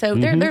of things. So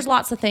there's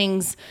lots of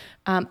things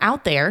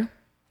out there.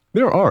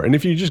 There are. And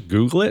if you just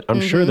Google it,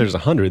 I'm sure there's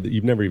 100 that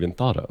you've never even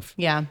thought of.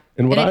 Yeah.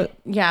 And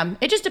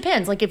it just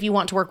depends. Like if you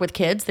want to work with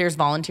kids, there's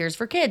volunteers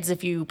for kids.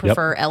 If you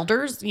prefer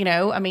elders,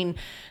 I mean,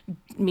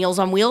 Meals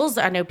on Wheels,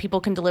 I know people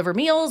can deliver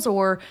meals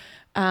or,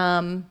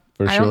 I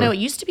don't know. It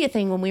used to be a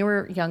thing when we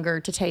were younger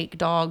to take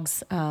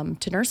dogs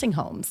to nursing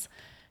homes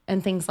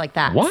and things like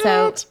that. What?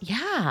 So,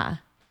 yeah.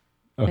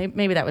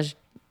 Maybe that was...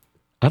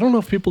 I don't know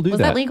if people do that.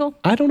 Was that legal?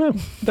 I don't know.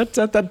 That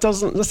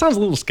sounds a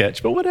little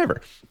sketch, but whatever.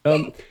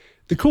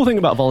 The cool thing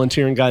about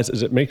volunteering, guys,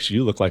 is it makes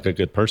you look like a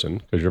good person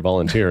because you're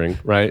volunteering,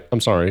 right?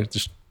 I'm sorry.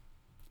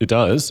 It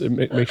does. It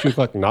makes you look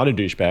like not a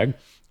douchebag.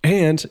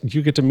 And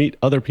you get to meet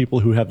other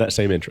people who have that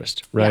same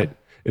interest, right? Yeah.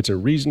 It's a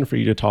reason for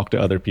you to talk to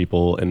other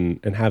people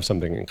and have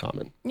something in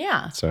common.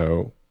 Yeah.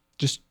 So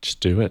just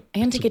do it.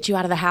 And to get you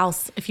out of the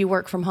house if you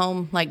work from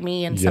home like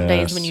me and some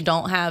days when you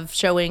don't have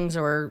showings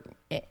or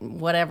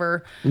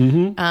whatever.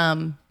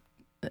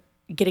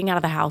 Getting out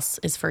of the house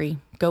is free.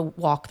 Go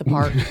walk the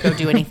park. Go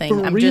do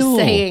anything. I'm just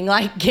saying,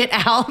 like, get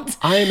out.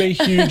 I am a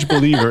huge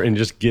believer in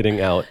just getting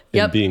out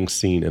and being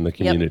seen in the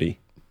community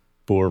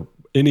for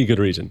any good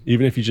reason.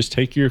 Even if you just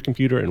take your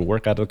computer and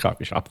work out of the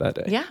coffee shop that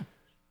day. Yeah,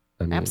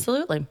 I mean,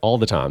 absolutely. All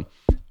the time.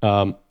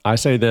 I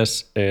say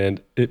this,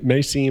 and it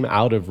may seem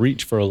out of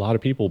reach for a lot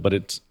of people, but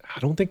I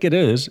don't think it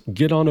is.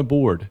 Get on a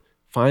board.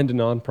 Find a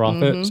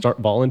nonprofit. Start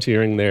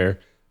volunteering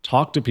there.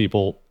 Talk to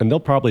people, and they'll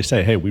probably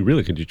say, hey, we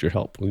really could use your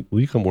help. Will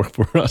you come work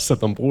for us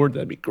at on board?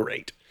 That'd be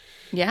great.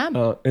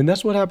 Yeah. And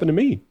that's what happened to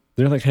me.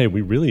 They're like, hey,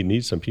 we really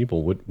need some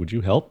people. Would you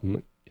help? I'm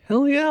like,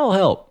 hell yeah, I'll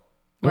help.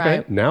 Okay.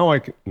 Right. Now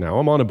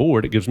I'm on a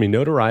board. It gives me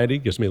notoriety,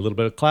 gives me a little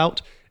bit of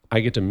clout.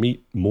 I get to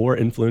meet more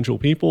influential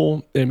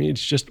people. I mean,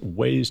 it's just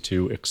ways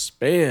to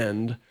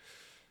expand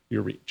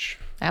your reach.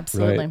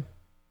 Absolutely. Right?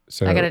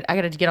 So I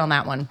gotta get on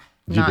that one.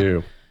 You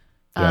do.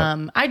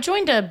 Yeah. I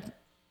joined a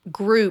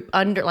group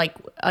under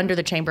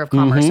the Chamber of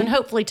Commerce and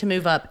hopefully to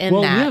move up in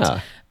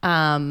that.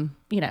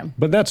 Yeah.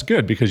 But that's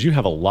good because you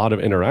have a lot of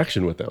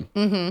interaction with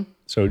them.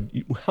 So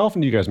how often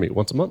do you guys meet?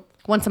 Once a month?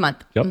 Once a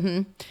month.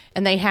 Yep.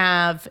 And they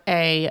have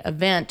a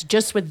event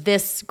just with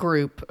this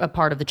group, a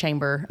part of the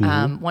chamber,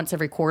 once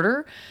every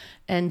quarter.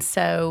 And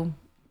so,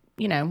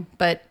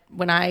 but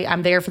when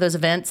I'm there for those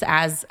events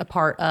as a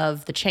part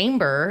of the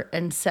chamber.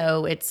 And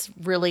so it's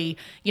really,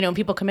 when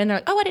people come in, they're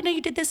like, oh, I didn't know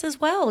you did this as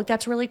well. Like,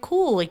 that's really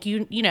cool. Like,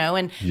 and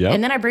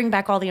then I bring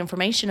back all the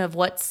information of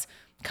what's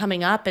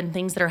coming up and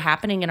things that are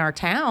happening in our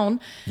town.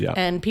 Yeah.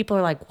 And people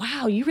are like,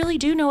 wow, you really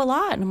do know a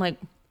lot. And I'm like,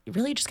 you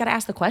really just got to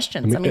ask the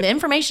questions. I mean, the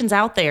information's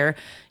out there.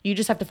 You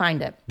just have to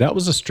find it. That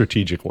was a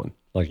strategic one.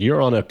 Like,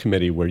 you're on a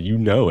committee where you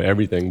know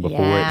everything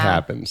before it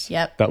happens.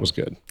 Yep. That was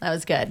good. That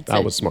was good.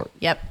 That was smart.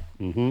 Yep.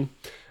 And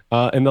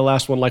the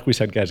last one, like we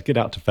said, guys, get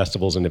out to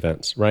festivals and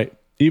events, right?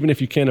 Even if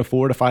you can't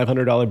afford a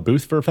 $500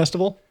 booth for a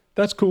festival,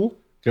 that's cool.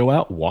 Go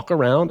out, walk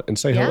around, and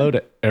say hello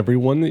to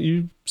everyone that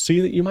you see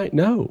that you might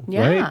know,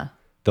 right?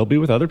 They'll be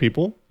with other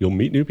people. You'll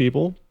meet new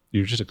people.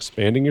 You're just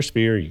expanding your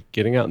sphere. You're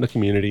getting out in the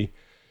community.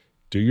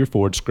 Do your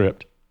Ford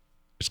script.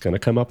 It's going to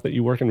come up that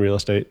you work in real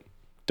estate.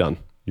 Done.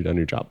 You've done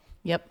your job.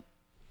 Yep.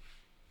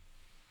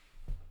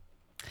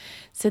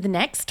 So the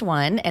next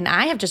one, and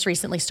I have just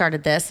recently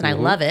started this and I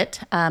love it,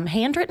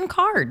 handwritten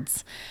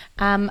cards.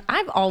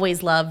 I've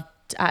always loved,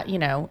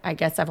 I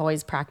guess I've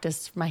always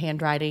practiced my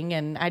handwriting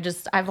and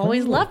I've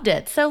always loved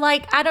it. So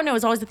like, I don't know, it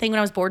was always the thing when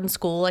I was bored in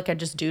school, like I'd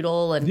just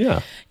doodle and,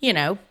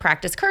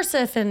 practice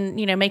cursive and,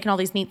 making all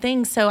these neat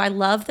things. So I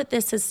love that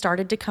this has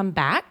started to come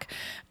back.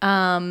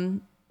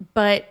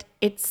 But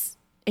it's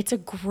a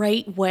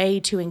great way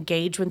to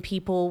engage with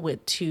people,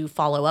 to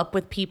follow up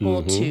with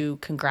people, to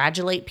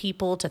congratulate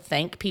people, to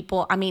thank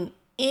people. I mean,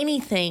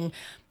 anything,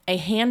 a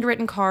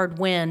handwritten card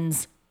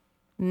wins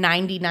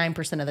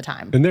 99% of the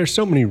time. And there's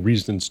so many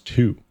reasons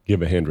to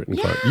give a handwritten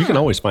card. You can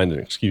always find an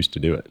excuse to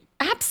do it.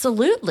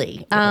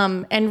 Absolutely.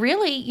 And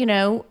really,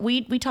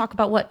 we talk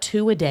about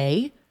 2 a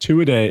day. 2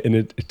 a day, and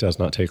it does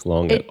not take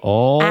long at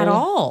all. At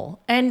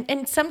all.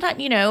 And sometimes,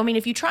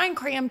 if you try and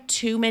cram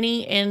too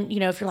many and,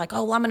 if you're like,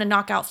 oh, well, I'm going to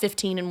knock out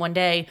 15 in one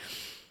day.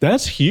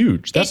 That's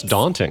huge. That's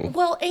daunting.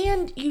 Well,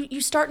 and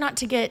you start not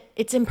to get,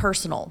 it's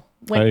impersonal.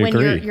 I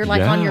agree. When you're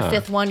like on your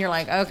 5th one, you're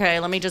like, okay,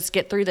 let me just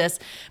get through this.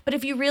 But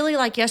if you really,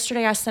 like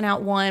yesterday, I sent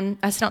out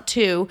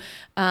 2,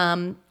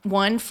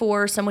 one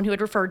for someone who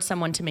had referred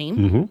someone to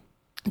me.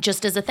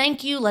 Just as a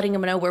thank you, letting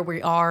them know where we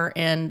are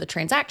in the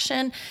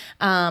transaction.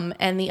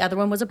 And the other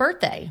one was a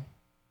birthday,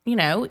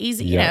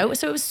 easy,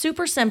 so it was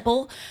super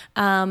simple.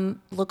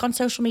 Look on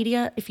social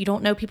media. If you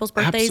don't know people's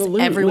birthdays,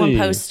 everyone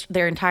posts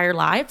their entire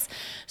lives.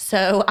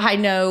 So I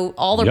know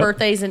all their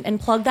birthdays and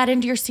plug that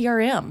into your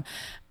CRM.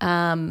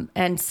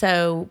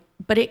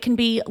 But it can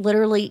be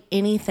literally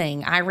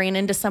anything. I ran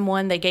into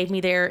someone, they gave me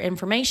their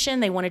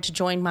information. They wanted to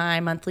join my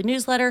monthly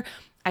newsletter.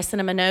 I sent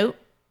them a note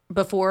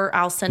before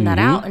I'll send that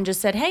out and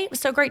just said, hey, it was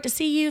so great to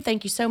see you.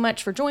 Thank you so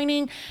much for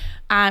joining.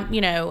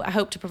 I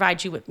hope to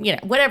provide you with,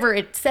 whatever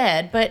it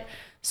said, but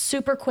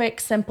super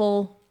quick,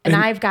 simple. And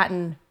I've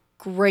gotten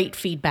great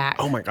feedback.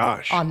 Oh my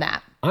gosh. On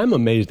that. I'm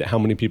amazed at how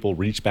many people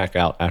reach back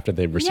out after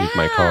they've received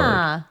my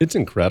card. It's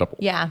incredible.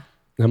 Yeah.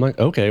 And I'm like,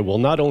 okay, well,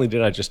 not only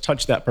did I just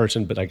touch that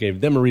person, but I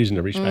gave them a reason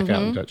to reach back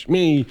out and touch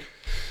me.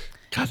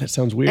 God, that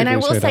sounds weird. And I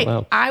will say,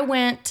 I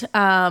went,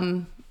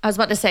 I was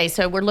about to say,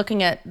 so we're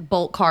looking at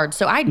bulk cards.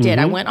 So I did.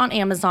 I went on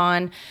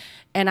Amazon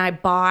and I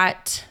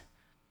bought,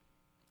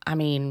 I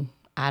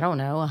don't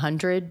know,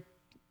 100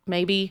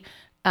 maybe,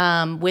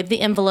 with the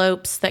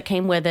envelopes that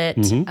came with it.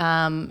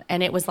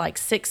 And it was like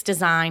 6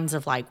 designs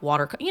of like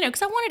water,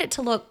 because I wanted it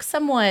to look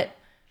somewhat,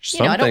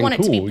 I don't want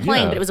it to be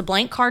plain, but it was a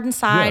blank card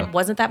inside.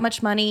 Wasn't that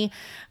much money.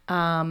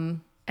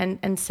 And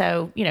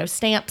so,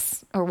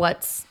 stamps or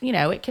what's,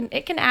 it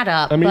can add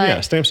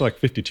up. Stamps are like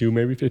 52,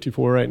 maybe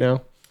 54 right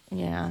now.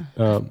 Yeah.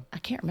 I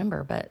can't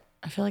remember, but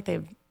I feel like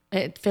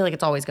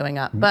it's always going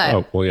up. But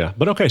oh, well, yeah.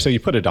 But okay, so you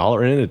put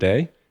 $1 in a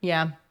day.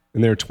 Yeah.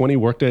 And there are 20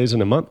 work days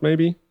in a month,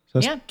 maybe. So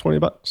that's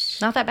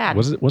 $20. Not that bad.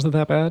 Was it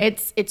that bad?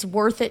 It's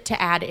worth it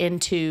to add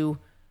into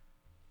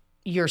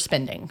your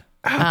spending.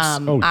 Yes.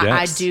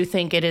 I do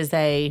think it is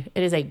a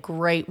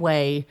great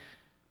way.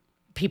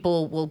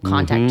 People will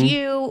contact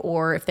you,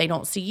 or if they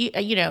don't see you,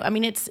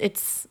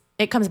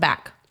 it comes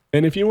back.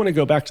 And if you want to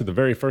go back to the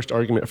very first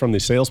argument from the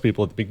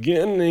salespeople at the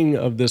beginning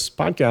of this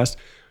podcast,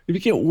 if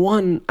you get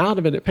one out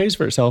of it, it pays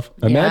for itself.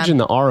 Imagine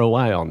the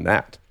ROI on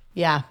that.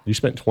 Yeah. You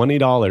spent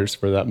 $20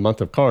 for that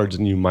month of cards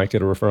and you might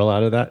get a referral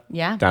out of that.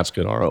 Yeah. That's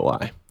good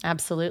ROI.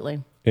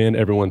 Absolutely. And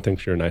everyone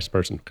thinks you're a nice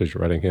person because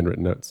you're writing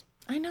handwritten notes.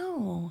 I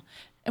know.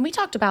 And we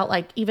talked about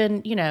like,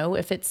 even,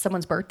 if it's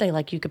someone's birthday,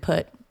 like you could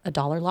put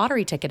 $1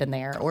 lottery ticket in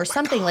there or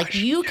something. Gosh, like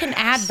you can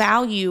add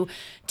value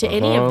to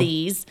any of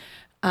these.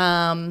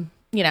 So.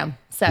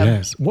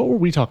 Yes. What were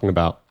we talking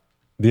about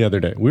the other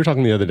day? We were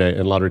talking the other day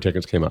and lottery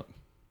tickets came up.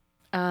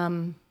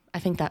 I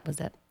think that was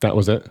it. That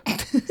was it?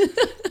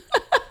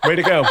 Way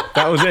to go.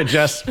 That was it,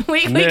 Jess.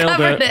 We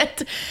covered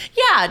it.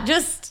 Yeah,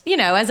 just,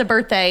 as a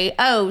birthday.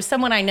 Oh,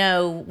 someone I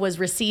know was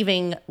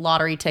receiving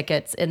lottery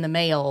tickets in the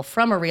mail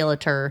from a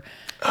realtor.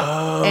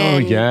 Oh,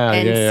 and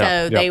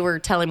so they were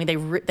telling me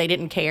they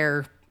didn't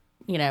care,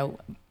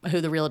 who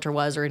the realtor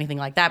was or anything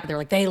like that. But they're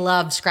like, they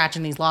loved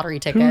scratching these lottery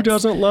tickets. Who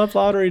doesn't love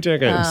lottery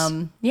tickets?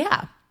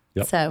 Yeah.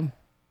 Yep. So,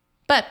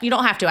 but you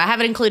don't have to. I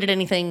haven't included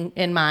anything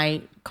in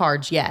my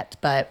cards yet,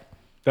 but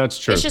that's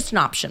true. It's just an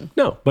option.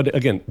 No, but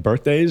again,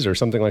 birthdays or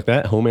something like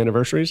that, home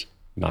anniversaries,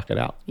 knock it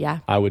out. Yeah.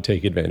 I would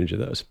take advantage of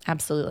those.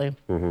 Absolutely.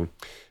 Mm-hmm.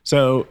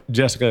 So,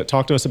 Jessica,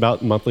 talk to us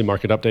about monthly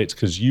market updates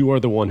because you are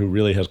the one who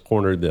really has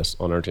cornered this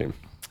on our team.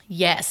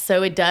 Yes.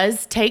 So it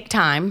does take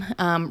time,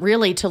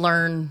 really, to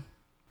learn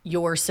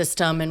your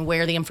system and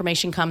where the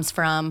information comes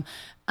from.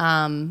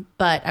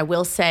 But I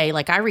will say,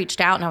 like, I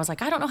reached out and I was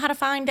like, I don't know how to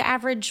find the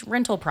average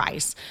rental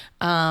price.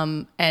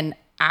 And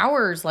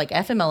ours, like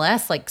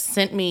FMLS, like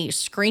sent me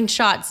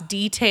screenshots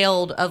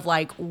detailed of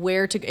like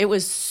where to, it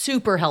was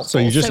super helpful. So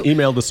you just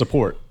emailed the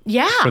support.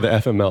 Yeah. For the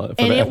FML.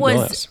 And it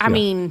was,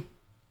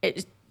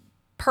 it's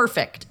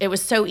perfect. It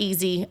was so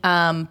easy.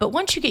 But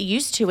once you get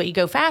used to it, you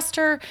go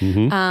faster.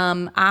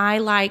 I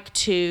like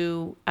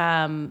to,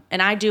 and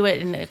I do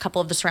it in a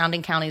couple of the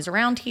surrounding counties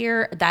around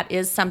here. That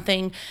is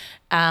something,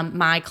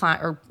 my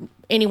client or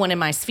anyone in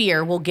my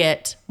sphere will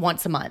get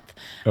once a month.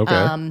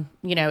 Okay.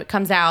 It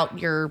comes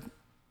out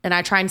and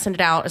I try and send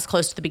it out as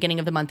close to the beginning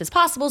of the month as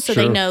possible so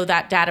they know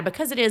that data,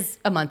 because it is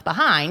a month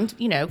behind,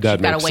 because you've got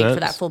to wait for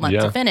that full month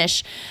to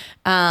finish.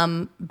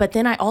 But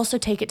then I also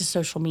take it to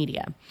social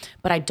media,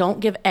 but I don't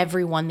give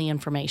everyone the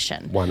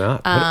information. Why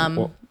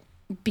not?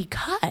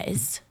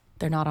 Because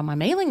they're not on my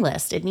mailing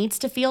list. It needs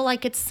to feel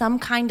like it's some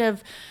kind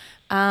of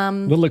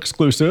little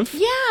exclusive.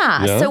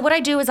 Yeah. So what I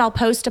do is I'll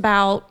post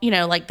about,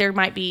 like there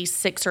might be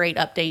 6 or 8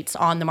 updates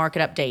on the market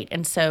update.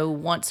 And so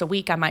once a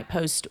week I might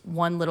post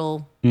one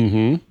little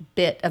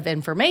bit of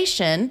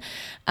information.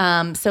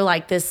 So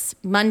like this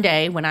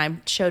Monday when I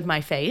showed my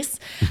face,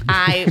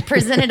 I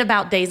presented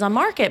about days on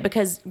market,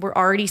 because we're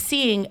already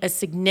seeing a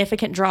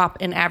significant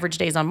drop in average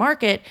days on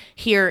market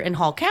here in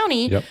Hall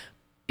County. Yep.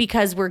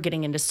 Because we're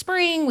getting into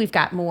spring, we've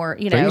got more,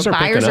 buyers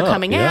are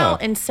coming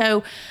out. And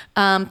so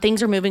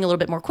things are moving a little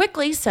bit more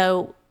quickly.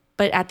 So,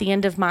 but at the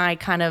end of my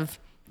kind of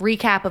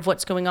recap of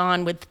what's going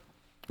on with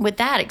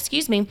that,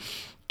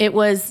 it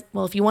was,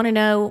 well, if you want to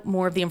know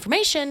more of the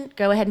information,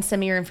 go ahead and send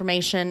me your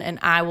information and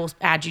I will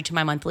add you to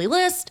my monthly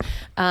list.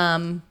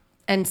 And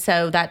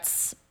so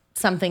that's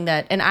something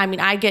that, and I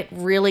mean, I get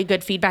really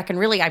good feedback, and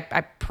really I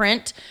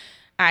print,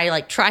 I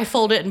like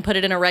tri-fold it and put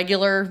it in a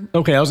regular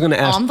Okay, I was going to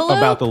ask envelope.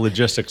 about the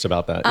logistics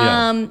about that.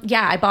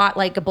 I bought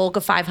like a bulk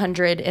of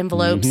 500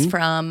 envelopes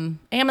from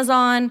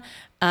Amazon.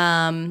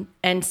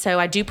 And so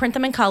I do print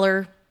them in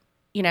color.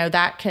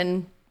 That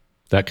can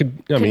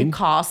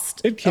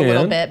cost a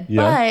little bit,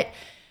 but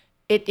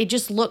it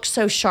just looks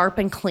so sharp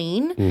and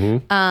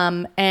clean.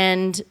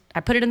 And I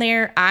put it in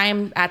there.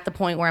 I'm at the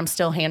point where I'm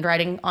still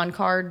handwriting on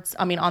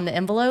on the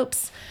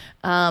envelopes.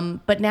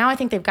 But now I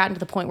think they've gotten to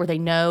the point where they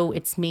know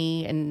it's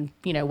me and,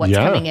 what's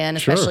coming in,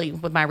 especially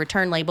with my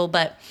return label.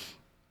 But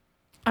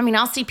I mean,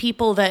 I'll see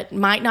people that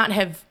might not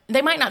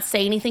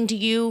say anything to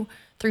you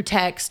through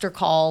text or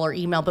call or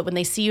email, but when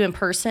they see you in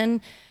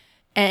person,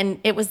 and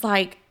it was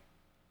like,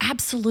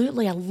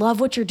 absolutely, I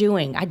love what you're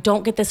doing. I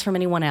don't get this from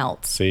anyone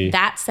else. See?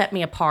 That set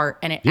me apart,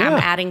 and I'm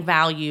adding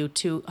value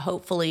to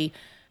hopefully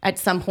at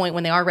some point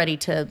when they are ready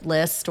to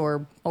list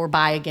or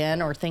buy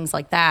again or things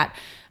like that,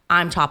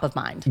 I'm top of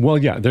mind. Well,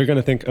 yeah, they're going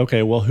to think,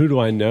 okay, well, who do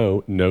I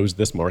know knows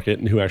this market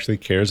and who actually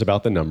cares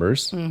about the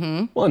numbers?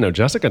 Well, I know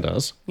Jessica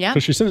does. Yeah.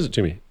 Because she sends it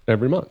to me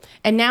every month.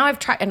 And now I've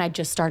tried, and I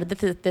just started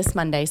this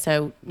Monday.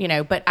 So,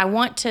 but I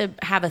want to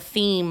have a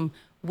theme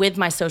with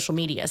my social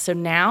media. So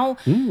now,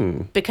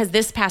 because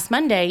this past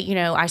Monday,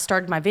 I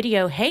started my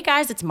video, hey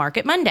guys, it's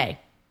Market Monday.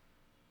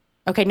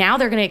 Okay, now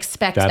they're going to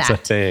expect that. That's a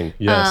thing.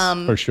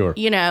 Yes, for sure.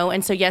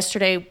 And so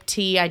yesterday,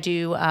 I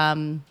do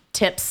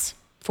tips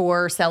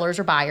for sellers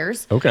or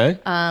buyers. Okay.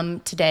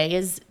 Today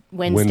is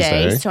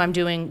Wednesday, so I'm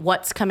doing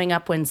what's coming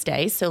up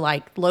Wednesday. So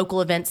like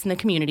local events in the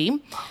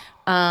community.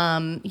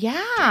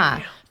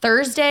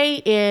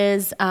 Thursday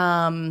is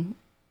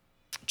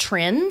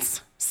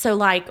trends. So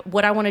like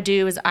what I want to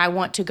do is I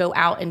want to go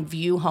out and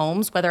view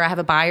homes, whether I have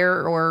a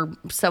buyer or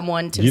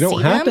someone to see them. You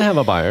don't have to have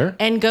a buyer.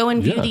 And go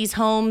and view these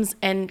homes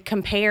and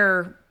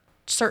compare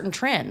certain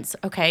trends.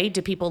 Okay.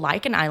 Do people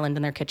like an island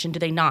in their kitchen? Do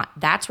they not?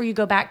 That's where you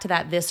go back to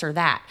that this or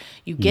that.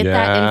 You get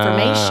that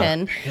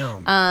information.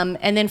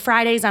 And then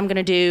Fridays, I'm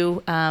going to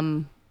do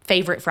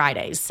favorite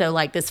Fridays. So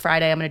like this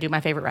Friday, I'm going to do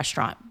my favorite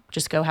restaurant.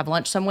 Just go have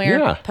lunch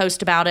somewhere,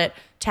 post about it,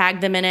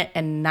 tag them in it.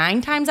 And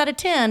 9 times out of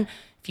 10,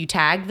 if you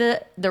tag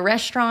the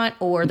restaurant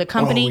or the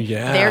company,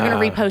 they're going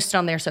to repost it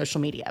on their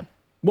social media.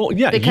 Well,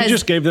 yeah, because you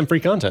just gave them free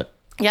content.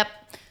 Yep.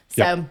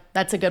 So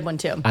that's a good one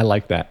too. I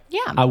like that. Yeah.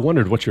 I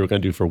wondered what you were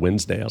going to do for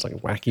Wednesday. I was like,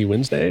 Wacky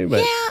Wednesday.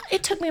 But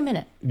it took me a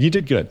minute. You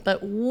did good.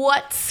 But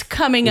what's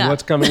coming up?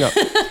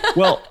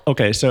 Well,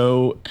 okay.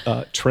 So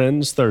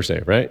trends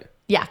Thursday, right?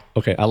 Yeah.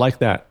 Okay. I like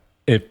that.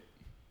 If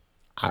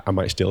I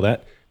might steal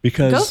that.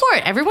 Because go for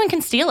it. Everyone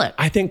can steal it.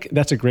 I think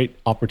that's a great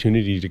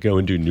opportunity to go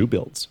and do new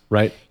builds,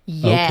 right?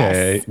 Yes.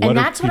 Okay. What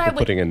are people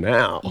putting in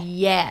now?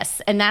 Yes.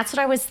 And that's what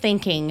I was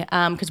thinking.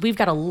 Because we've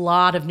got a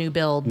lot of new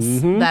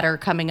builds that are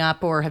coming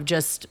up or have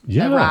just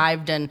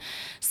arrived. And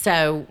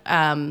so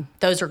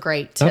those are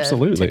great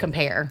to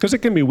compare. Because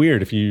it can be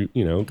weird if you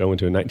go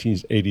into a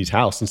 1980s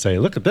house and say,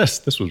 look at this.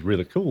 This was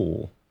really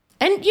cool.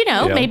 And,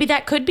 maybe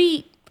that could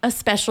be a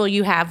special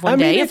you have one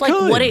day of like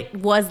what it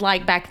was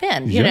like back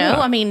then. You know,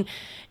 I mean,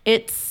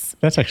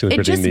 that's actually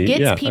pretty neat. It just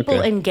gets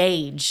people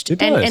engaged. It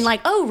does. And like,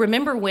 oh,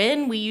 remember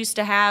when we used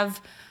to have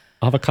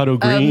avocado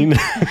green?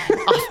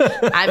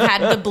 I've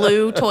had the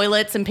blue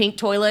toilets and pink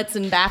toilets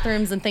and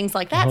bathrooms and things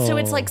like that. So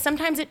it's like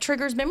sometimes it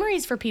triggers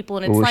memories for people,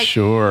 and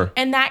it's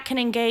and that can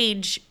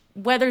engage.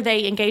 Whether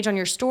they engage on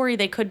your story,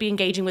 they could be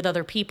engaging with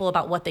other people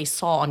about what they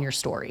saw on your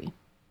story.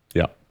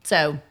 Yeah.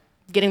 So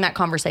getting that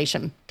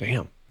conversation.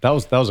 Damn, that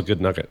was a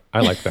good nugget. I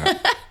like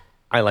that.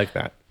 I like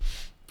that.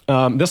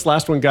 This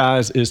last one,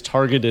 guys, is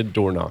targeted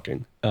door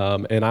knocking.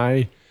 And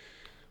I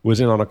was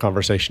in on a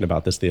conversation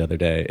about this the other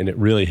day, and it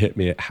really hit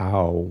me at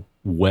how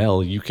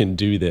well you can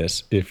do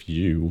this if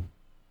you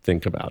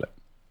think about it.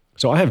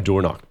 So I have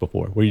door knocked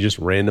before, where you just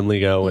randomly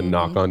go and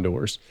knock on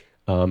doors.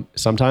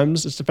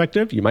 Sometimes it's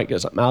effective. You might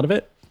get something out of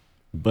it.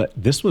 But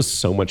this was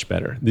so much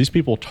better. These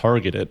people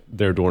targeted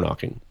their door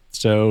knocking.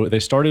 So they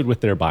started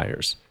with their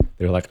buyers.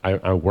 They were like,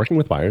 I'm working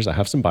with buyers. I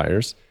have some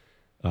buyers.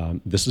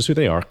 This is who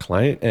they are.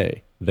 Client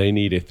A. They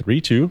need a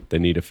 3-2. They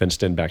need a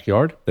fenced-in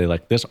backyard. They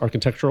like this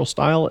architectural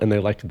style, and they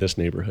like this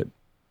neighborhood.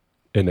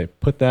 And they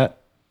put that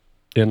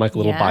in like a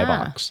little buy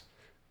box.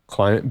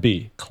 Client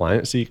B,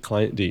 client C,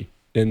 client D.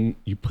 And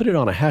you put it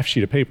on a half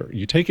sheet of paper.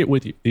 You take it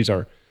with you.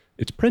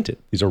 It's printed.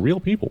 These are real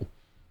people.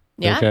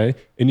 Yeah. Okay.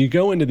 And you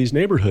go into these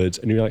neighborhoods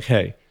and you're like,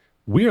 hey,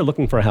 we are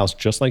looking for a house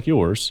just like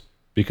yours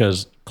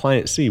because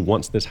client C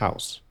wants this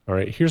house. All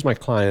right. Here's my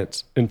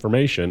client's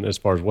information as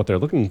far as what they're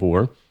looking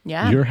for.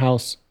 Yeah. Your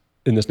house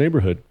in this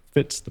neighborhood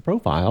fits the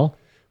profile.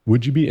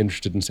 Would you be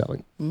interested in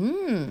selling?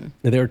 And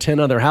there are 10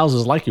 other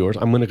houses like yours.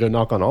 I'm going to go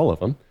knock on all of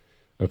them.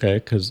 Okay.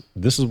 Because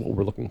this is what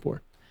we're looking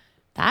for.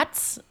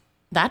 That's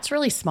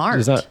really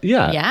smart.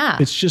 Yeah. Yeah.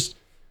 It's just,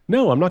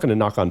 no, I'm not going to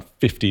knock on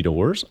 50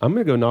 doors. I'm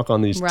going to go knock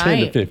on these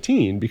 10 to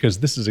 15 because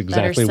this is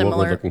exactly what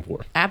we're looking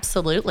for.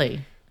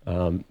 Absolutely.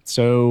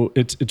 So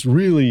it's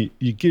really,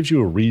 it gives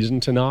you a reason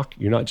to knock.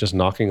 You're not just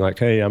knocking like,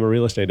 hey, I'm a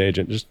real estate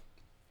agent, just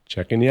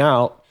checking you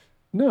out.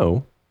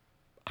 No,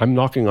 I'm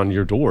knocking on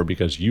your door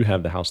because you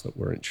have the house that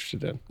we're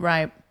interested in.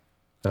 Right.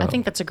 I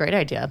think that's a great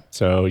idea.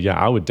 So yeah,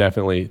 I would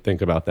definitely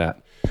think about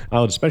that. I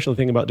would especially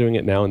think about doing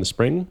it now in the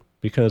spring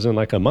because in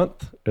like a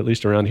month, at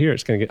least around here,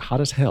 it's going to get hot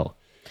as hell.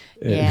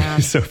 Yeah.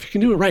 So if you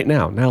can do it right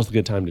now, now's a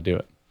good time to do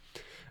it.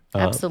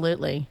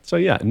 Absolutely. So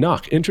yeah,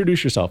 knock,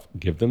 introduce yourself,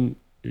 give them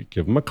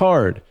a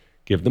card,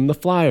 give them the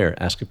flyer,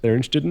 ask if they're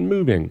interested in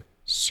moving,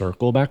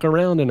 circle back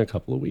around in a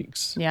couple of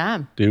weeks.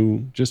 Yeah.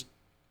 Just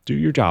do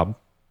your job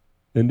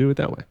and do it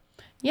that way.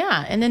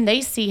 Yeah. And then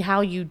they see how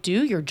you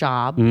do your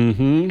job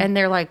and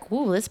they're like,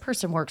 "Ooh, this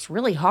person works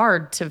really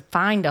hard to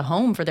find a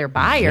home for their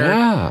buyer.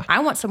 Yeah.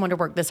 I want someone to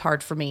work this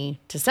hard for me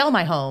to sell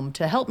my home,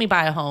 to help me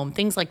buy a home,"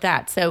 things like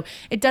that. So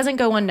it doesn't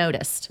go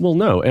unnoticed. Well,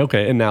 no.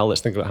 Okay. And now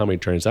let's think about how many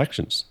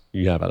transactions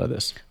you have out of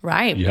this.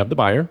 Right. You have the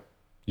buyer,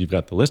 you've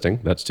got the listing,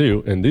 that's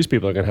 2. And these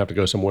people are going to have to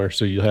go somewhere.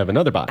 So you'll have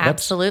another buyer.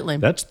 Absolutely.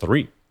 That's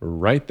 3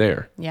 right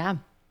there. Yeah.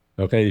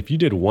 Okay. If you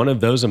did one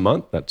of those a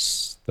month,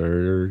 that's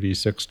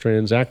 36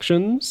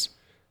 transactions.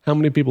 How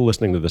many people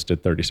listening to this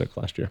did 36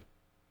 last year?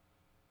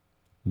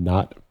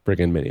 Not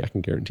friggin' many. I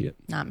can guarantee it.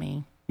 Not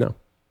me. No.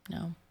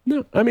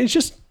 No. I mean, it's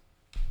just,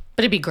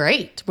 But it'd be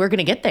great. We're going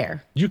to get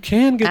there. you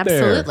can get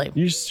there. Absolutely.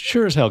 You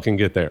sure as hell can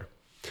get there.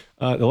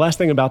 The last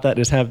thing about that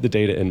is have the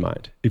data in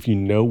mind. If you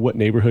know what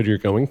neighborhood you're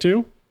going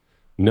to,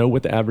 know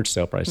what the average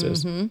sale price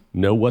is,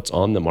 know what's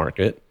on the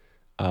market,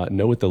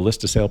 know what the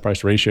list to sale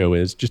price ratio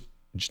is,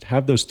 just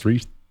have those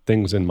 3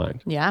 things in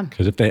mind. Yeah.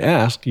 Because if they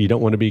ask, you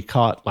don't want to be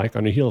caught like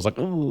on your heels, like,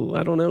 oh,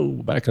 I don't know,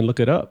 but I can look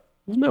it up.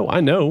 Well, no, I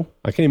know.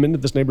 I came into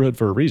this neighborhood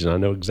for a reason. I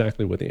know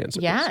exactly what the answer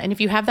is. Yeah. And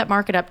if you have that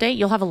market update,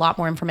 you'll have a lot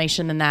more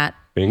information than that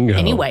Bingo.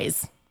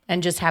 anyways.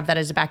 And just have that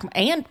as a back.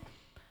 And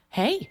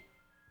hey,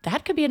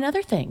 that could be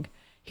another thing.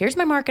 Here's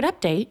my market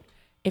update.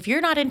 If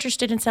you're not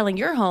interested in selling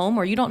your home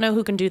or you don't know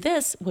who can do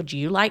this, would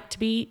you like to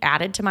be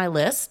added to my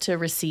list to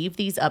receive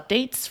these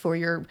updates for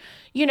your,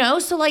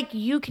 so like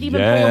you could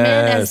even pull them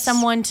in as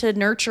someone to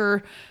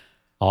nurture.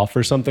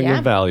 Offer something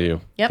of value.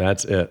 Yep.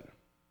 That's it.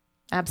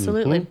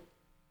 Absolutely.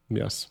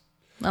 Yes.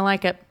 I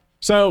like it.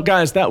 So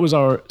guys, that was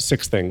our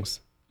 6 things.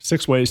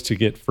 6 ways to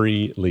get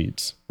free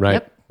leads, right?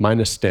 Yep.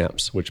 Minus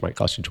stamps, which might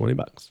cost you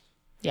 $20.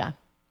 Yeah.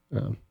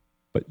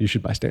 But you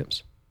should buy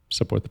stamps.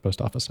 Support the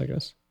post office, I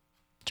guess.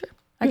 Sure.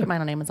 I get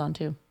mine on Amazon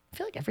too. I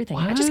feel like everything.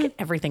 I just get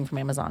everything from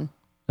Amazon.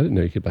 I didn't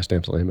know you could buy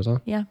stamps on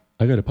Amazon. Yeah.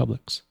 I go to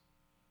Publix.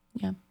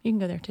 Yeah. You can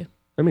go there too.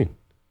 I mean,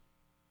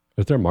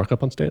 is there a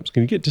markup on stamps?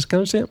 Can you get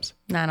discounted stamps?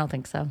 No, I don't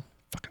think so.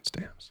 Fucking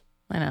stamps.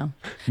 I know.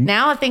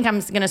 Now I think I'm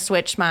going to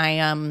switch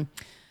my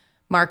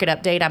market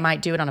update. I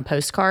might do it on a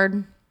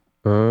postcard.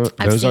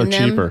 Those are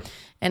cheaper.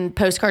 And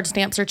postcard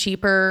stamps are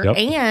cheaper. Yep.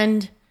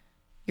 And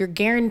you're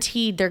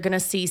guaranteed they're going to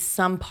see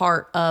some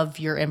part of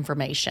your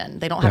information.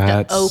 They don't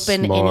have to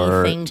open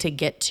anything to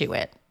get to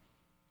it.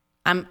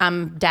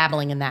 I'm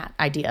dabbling in that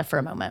idea for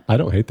a moment. I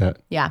don't hate that.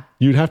 Yeah.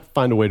 You'd have to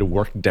find a way to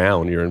work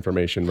down your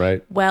information,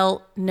 right?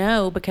 Well,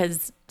 no,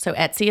 because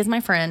Etsy is my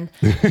friend.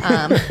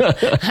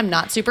 I'm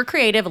not super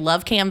creative. I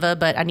love Canva,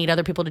 but I need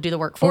other people to do the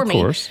work for me.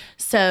 Of course.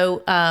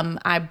 So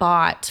I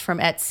bought from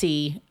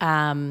Etsy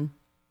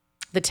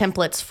the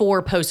templates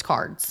for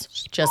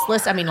postcards.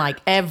 Like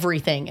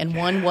everything. And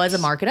one was a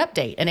market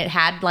update. And it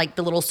had like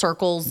the little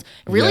circles.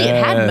 Really,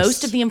 It had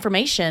most of the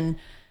information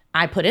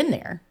I put in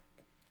there.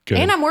 Good.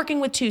 And I'm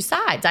working with 2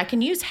 sides. I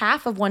can use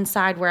half of one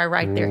side where I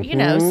write there,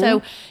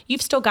 so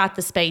you've still got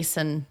the space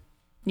and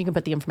you can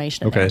put the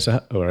information in there. Okay,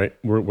 so all right,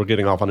 we're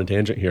getting off on a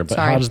tangent here, but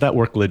how does that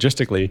work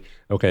logistically?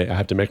 Okay, I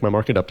have to make my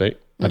market update.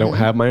 I don't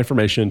have my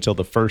information until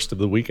the first of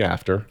the week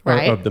after, or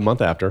of the month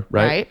after,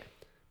 right?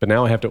 But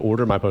now I have to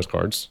order my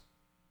postcards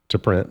to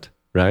print,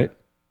 right?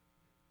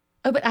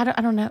 Oh, but I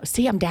don't know.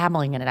 See, I'm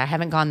dabbling in it. I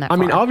haven't gone that far. I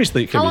mean,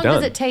 obviously it can be done. How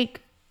long does it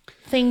take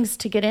things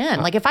to get in?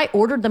 Like if I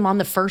ordered them on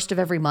the 1st of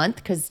every month,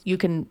 because you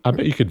can... I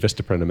bet you could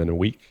Vistaprint them in a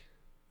week.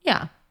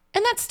 Yeah.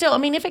 And that's still, I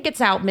mean, if it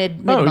gets out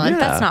mid-month,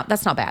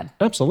 that's not bad.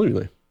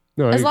 Absolutely.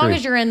 No, as long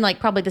as you're in like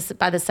probably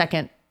by the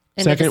second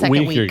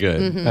week, you're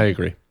good. I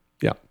agree.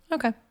 Yeah.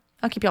 Okay.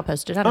 I'll keep y'all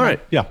posted. All right.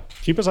 Yeah.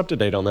 Keep us up to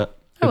date on that.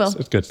 I will.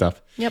 It's good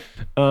stuff. Yep.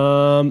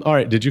 All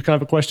right. Did you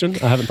have a question?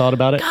 I haven't thought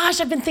about it. Gosh,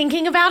 I've been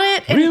thinking about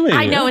it. And really?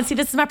 I know. And see,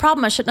 this is my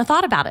problem. I shouldn't have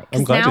thought about it.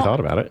 I'm glad you thought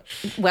about it.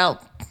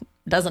 Well,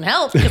 it doesn't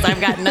help because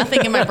I've got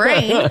nothing in my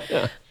brain.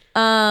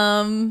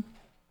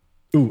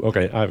 Ooh,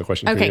 okay. I have a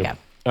question for you. Okay, go.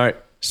 All right.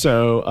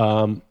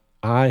 So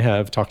I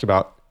have talked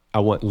about, I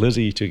want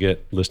Lizzie to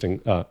get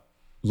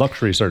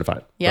luxury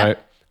certified. Yeah. Right?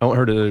 I want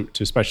her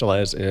to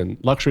specialize in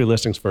luxury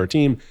listings for her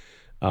team.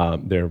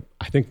 There are,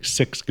 I think,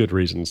 6 good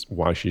reasons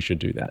why she should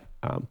do that.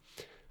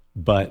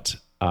 But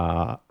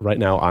right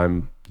now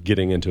I'm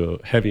getting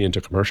heavy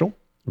into commercial,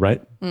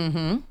 right?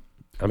 Mm-hmm.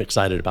 I'm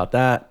excited about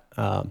that.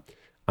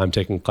 I'm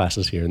taking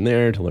classes here and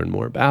there to learn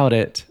more about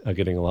it,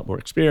 getting a lot more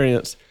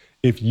experience.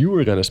 If you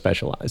were going to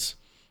specialize,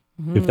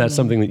 if that's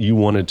something that you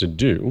wanted to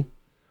do,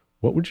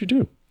 what would you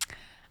do?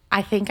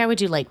 I think I would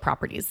do lake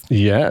properties.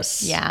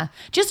 Yes. Yeah.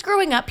 Just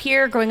growing up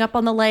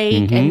on the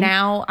lake, and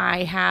now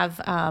I have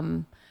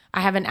an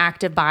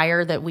active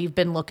buyer that we've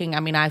been looking. I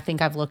mean, I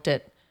think I've looked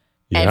at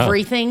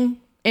everything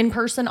in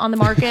person on the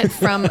market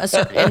from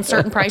in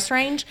certain price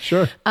range.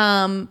 Sure.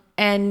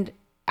 And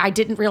I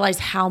didn't realize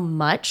how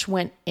much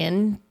went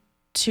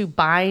into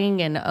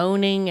buying and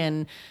owning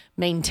and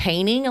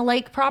maintaining a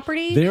lake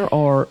property. There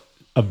are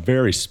a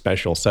very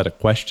special set of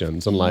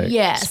questions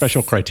and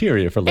special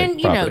criteria for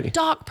lake property. And,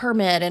 dock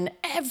permit and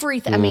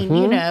everything. I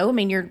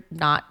mean, you're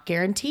not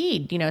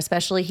guaranteed,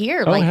 especially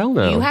here. Oh, hell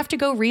no. You have to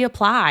go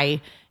reapply,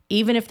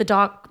 even if the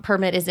dock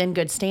permit is in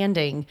good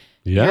standing.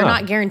 Yeah. You're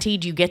not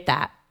guaranteed you get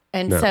that.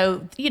 And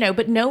so,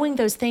 but knowing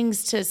those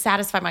things to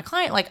satisfy my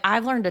client, like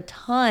I've learned a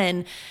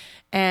ton,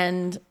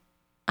 and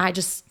I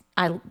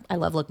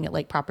love looking at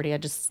lake property.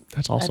 That's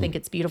awesome. I think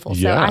it's beautiful.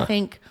 Yeah. So I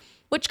think,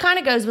 which kind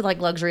of goes with like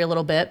luxury a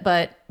little bit,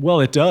 but. Well,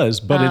 it does,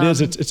 but it is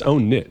its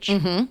own niche.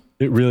 Mm-hmm.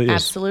 It really is.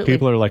 Absolutely.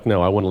 People are like,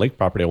 no, I want a lake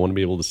property. I want to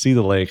be able to see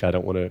the lake. I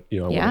don't want to,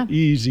 I want an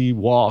easy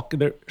walk.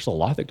 There's a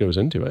lot that goes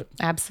into it.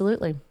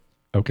 Absolutely.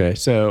 Okay.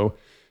 So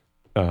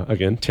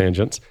again,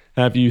 tangents.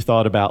 Have you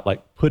thought about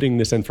like putting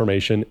this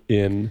information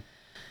in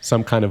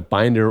some kind of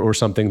binder or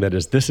something that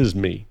is, this is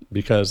me?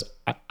 Because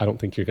I don't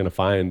think you're going to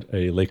find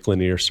a Lake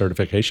Lanier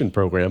certification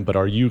program, but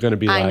are you going to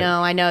be like...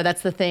 I know.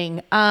 That's the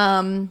thing.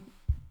 I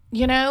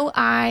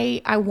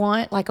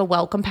want like a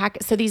welcome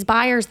packet. So these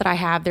buyers that I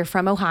have, they're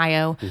from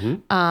Ohio.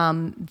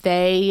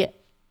 Mm-hmm.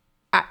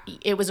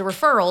 It was a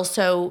referral,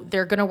 so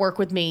they're going to work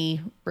with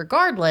me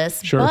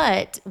regardless. Sure.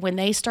 But when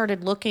they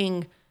started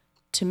looking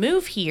to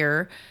move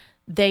here,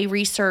 they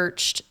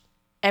researched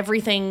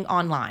everything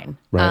online.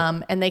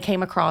 Right. And they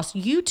came across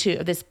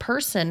YouTube, this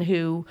person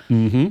who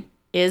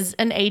is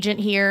an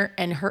agent here,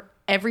 and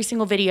every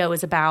single video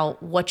is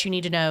about what you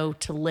need to know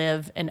to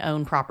live and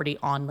own property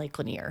on Lake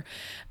Lanier.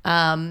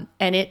 And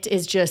it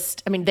is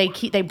just, I mean,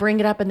 they bring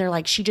it up and they're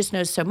like, she just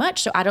knows so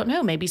much. So I don't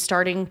know, maybe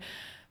starting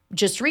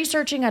just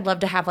researching. I'd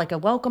love to have like a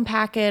welcome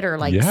packet or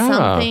like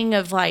something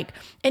of like,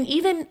 and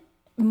even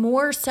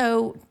more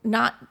so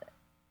not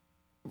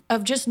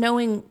of just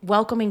knowing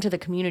welcoming to the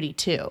community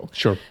too.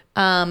 Sure.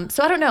 So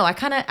I don't know.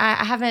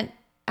 I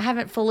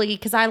haven't fully,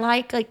 cause I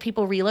like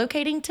people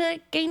relocating to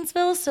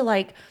Gainesville. So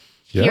like,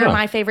 here are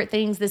my favorite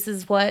things. This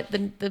is what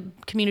the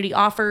community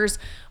offers.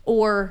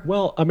 Or,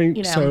 well, I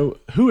mean, so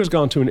who has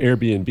gone to an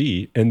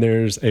Airbnb and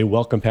there's a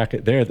welcome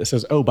packet there that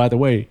says, oh, by the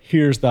way,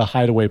 here's the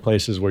hideaway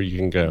places where you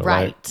can go.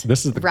 Right.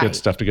 This is the good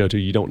stuff to go to.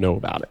 You don't know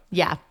about it.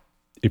 Yeah.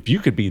 If you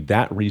could be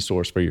that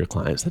resource for your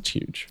clients, that's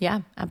huge.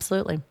 Yeah,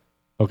 absolutely.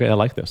 Okay. I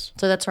like this.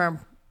 So that's where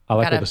I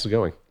like where this is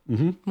going.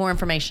 Mm-hmm. More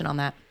information on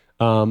that.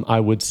 I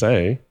would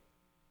say,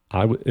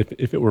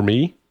 if it were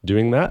me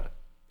doing that,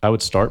 I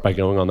would start by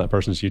going on that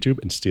person's YouTube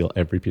and steal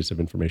every piece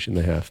of information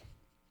they have.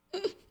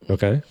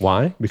 Okay.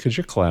 Why? Because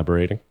you're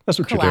collaborating. That's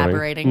what you're doing.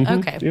 Collaborating. Mm-hmm.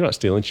 Okay. You're not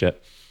stealing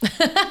shit.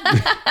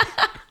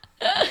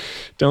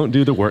 Don't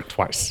do the work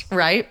twice.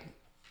 Right.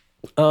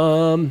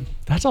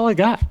 That's all I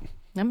got.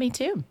 And me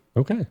too.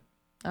 Okay.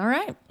 All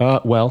right.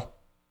 Well,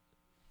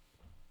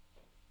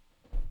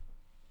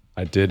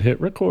 I did hit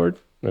record.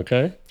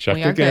 Okay. Check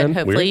we are again. Good.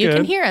 Hopefully you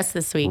can hear us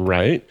this week.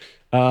 Right.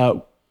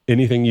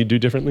 Anything you do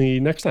differently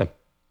next time?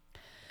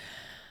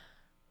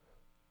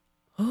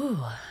 Ooh.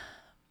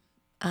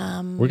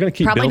 We're going to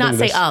keep probably building not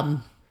this.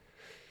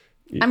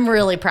 Say I'm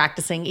really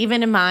practicing.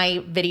 Even in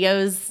my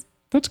videos,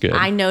 that's good.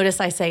 I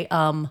notice I say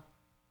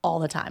all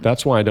the time.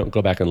 That's why I don't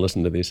go back and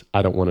listen to these.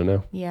 I don't want to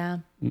know. Yeah.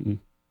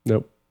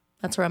 Nope.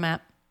 That's where I'm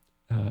at.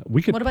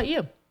 We could. What about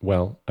you?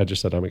 Well, I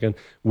just said again.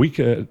 We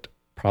could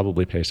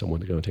probably pay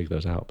someone to go and take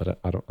those out, but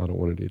I don't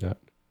want to do that.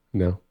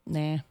 No.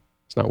 Nah.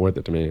 It's not worth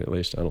it to me, at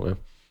least. I don't know.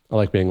 I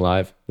like being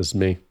live. This is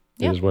me.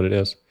 Yep. It is what it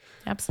is.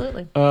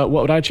 Absolutely. What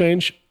would I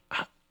change?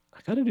 I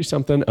got to do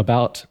something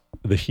about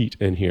the heat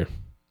in here.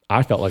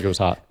 I felt like it was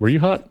hot. Were you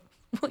hot?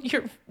 Well,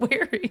 you're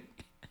wearing.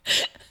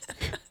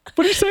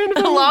 What are you saying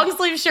about a long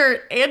sleeve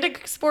shirt and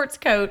a sports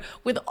coat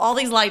with all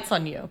these lights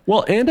on you.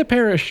 Well, and a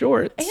pair of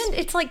shorts. And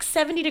it's like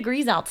 70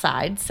 degrees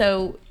outside,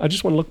 so... I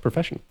just want to look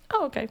professional.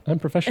 Oh, okay. I'm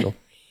professional.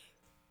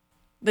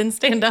 Then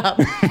stand up.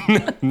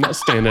 I'm not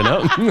standing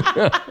up.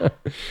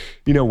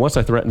 Once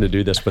I threatened to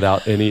do this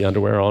without any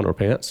underwear on or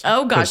pants.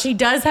 Oh, gosh. He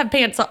does have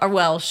pants,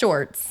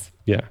 shorts.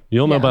 Yeah.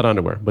 You'll know about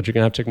underwear, but you're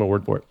going to have to take my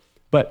word for it.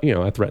 But,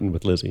 I threatened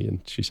with Lizzie, and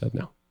she said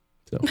no.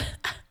 So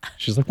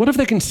she's like, what if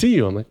they can see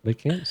you? I'm like, they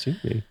can't see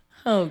me.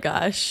 Oh,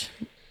 gosh.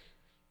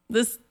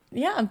 This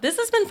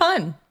has been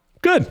fun.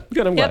 Good.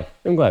 I'm glad.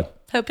 I'm glad.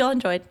 Hope y'all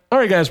enjoyed. All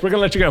right, guys, we're going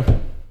to let you go.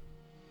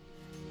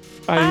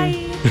 Bye.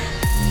 Bye.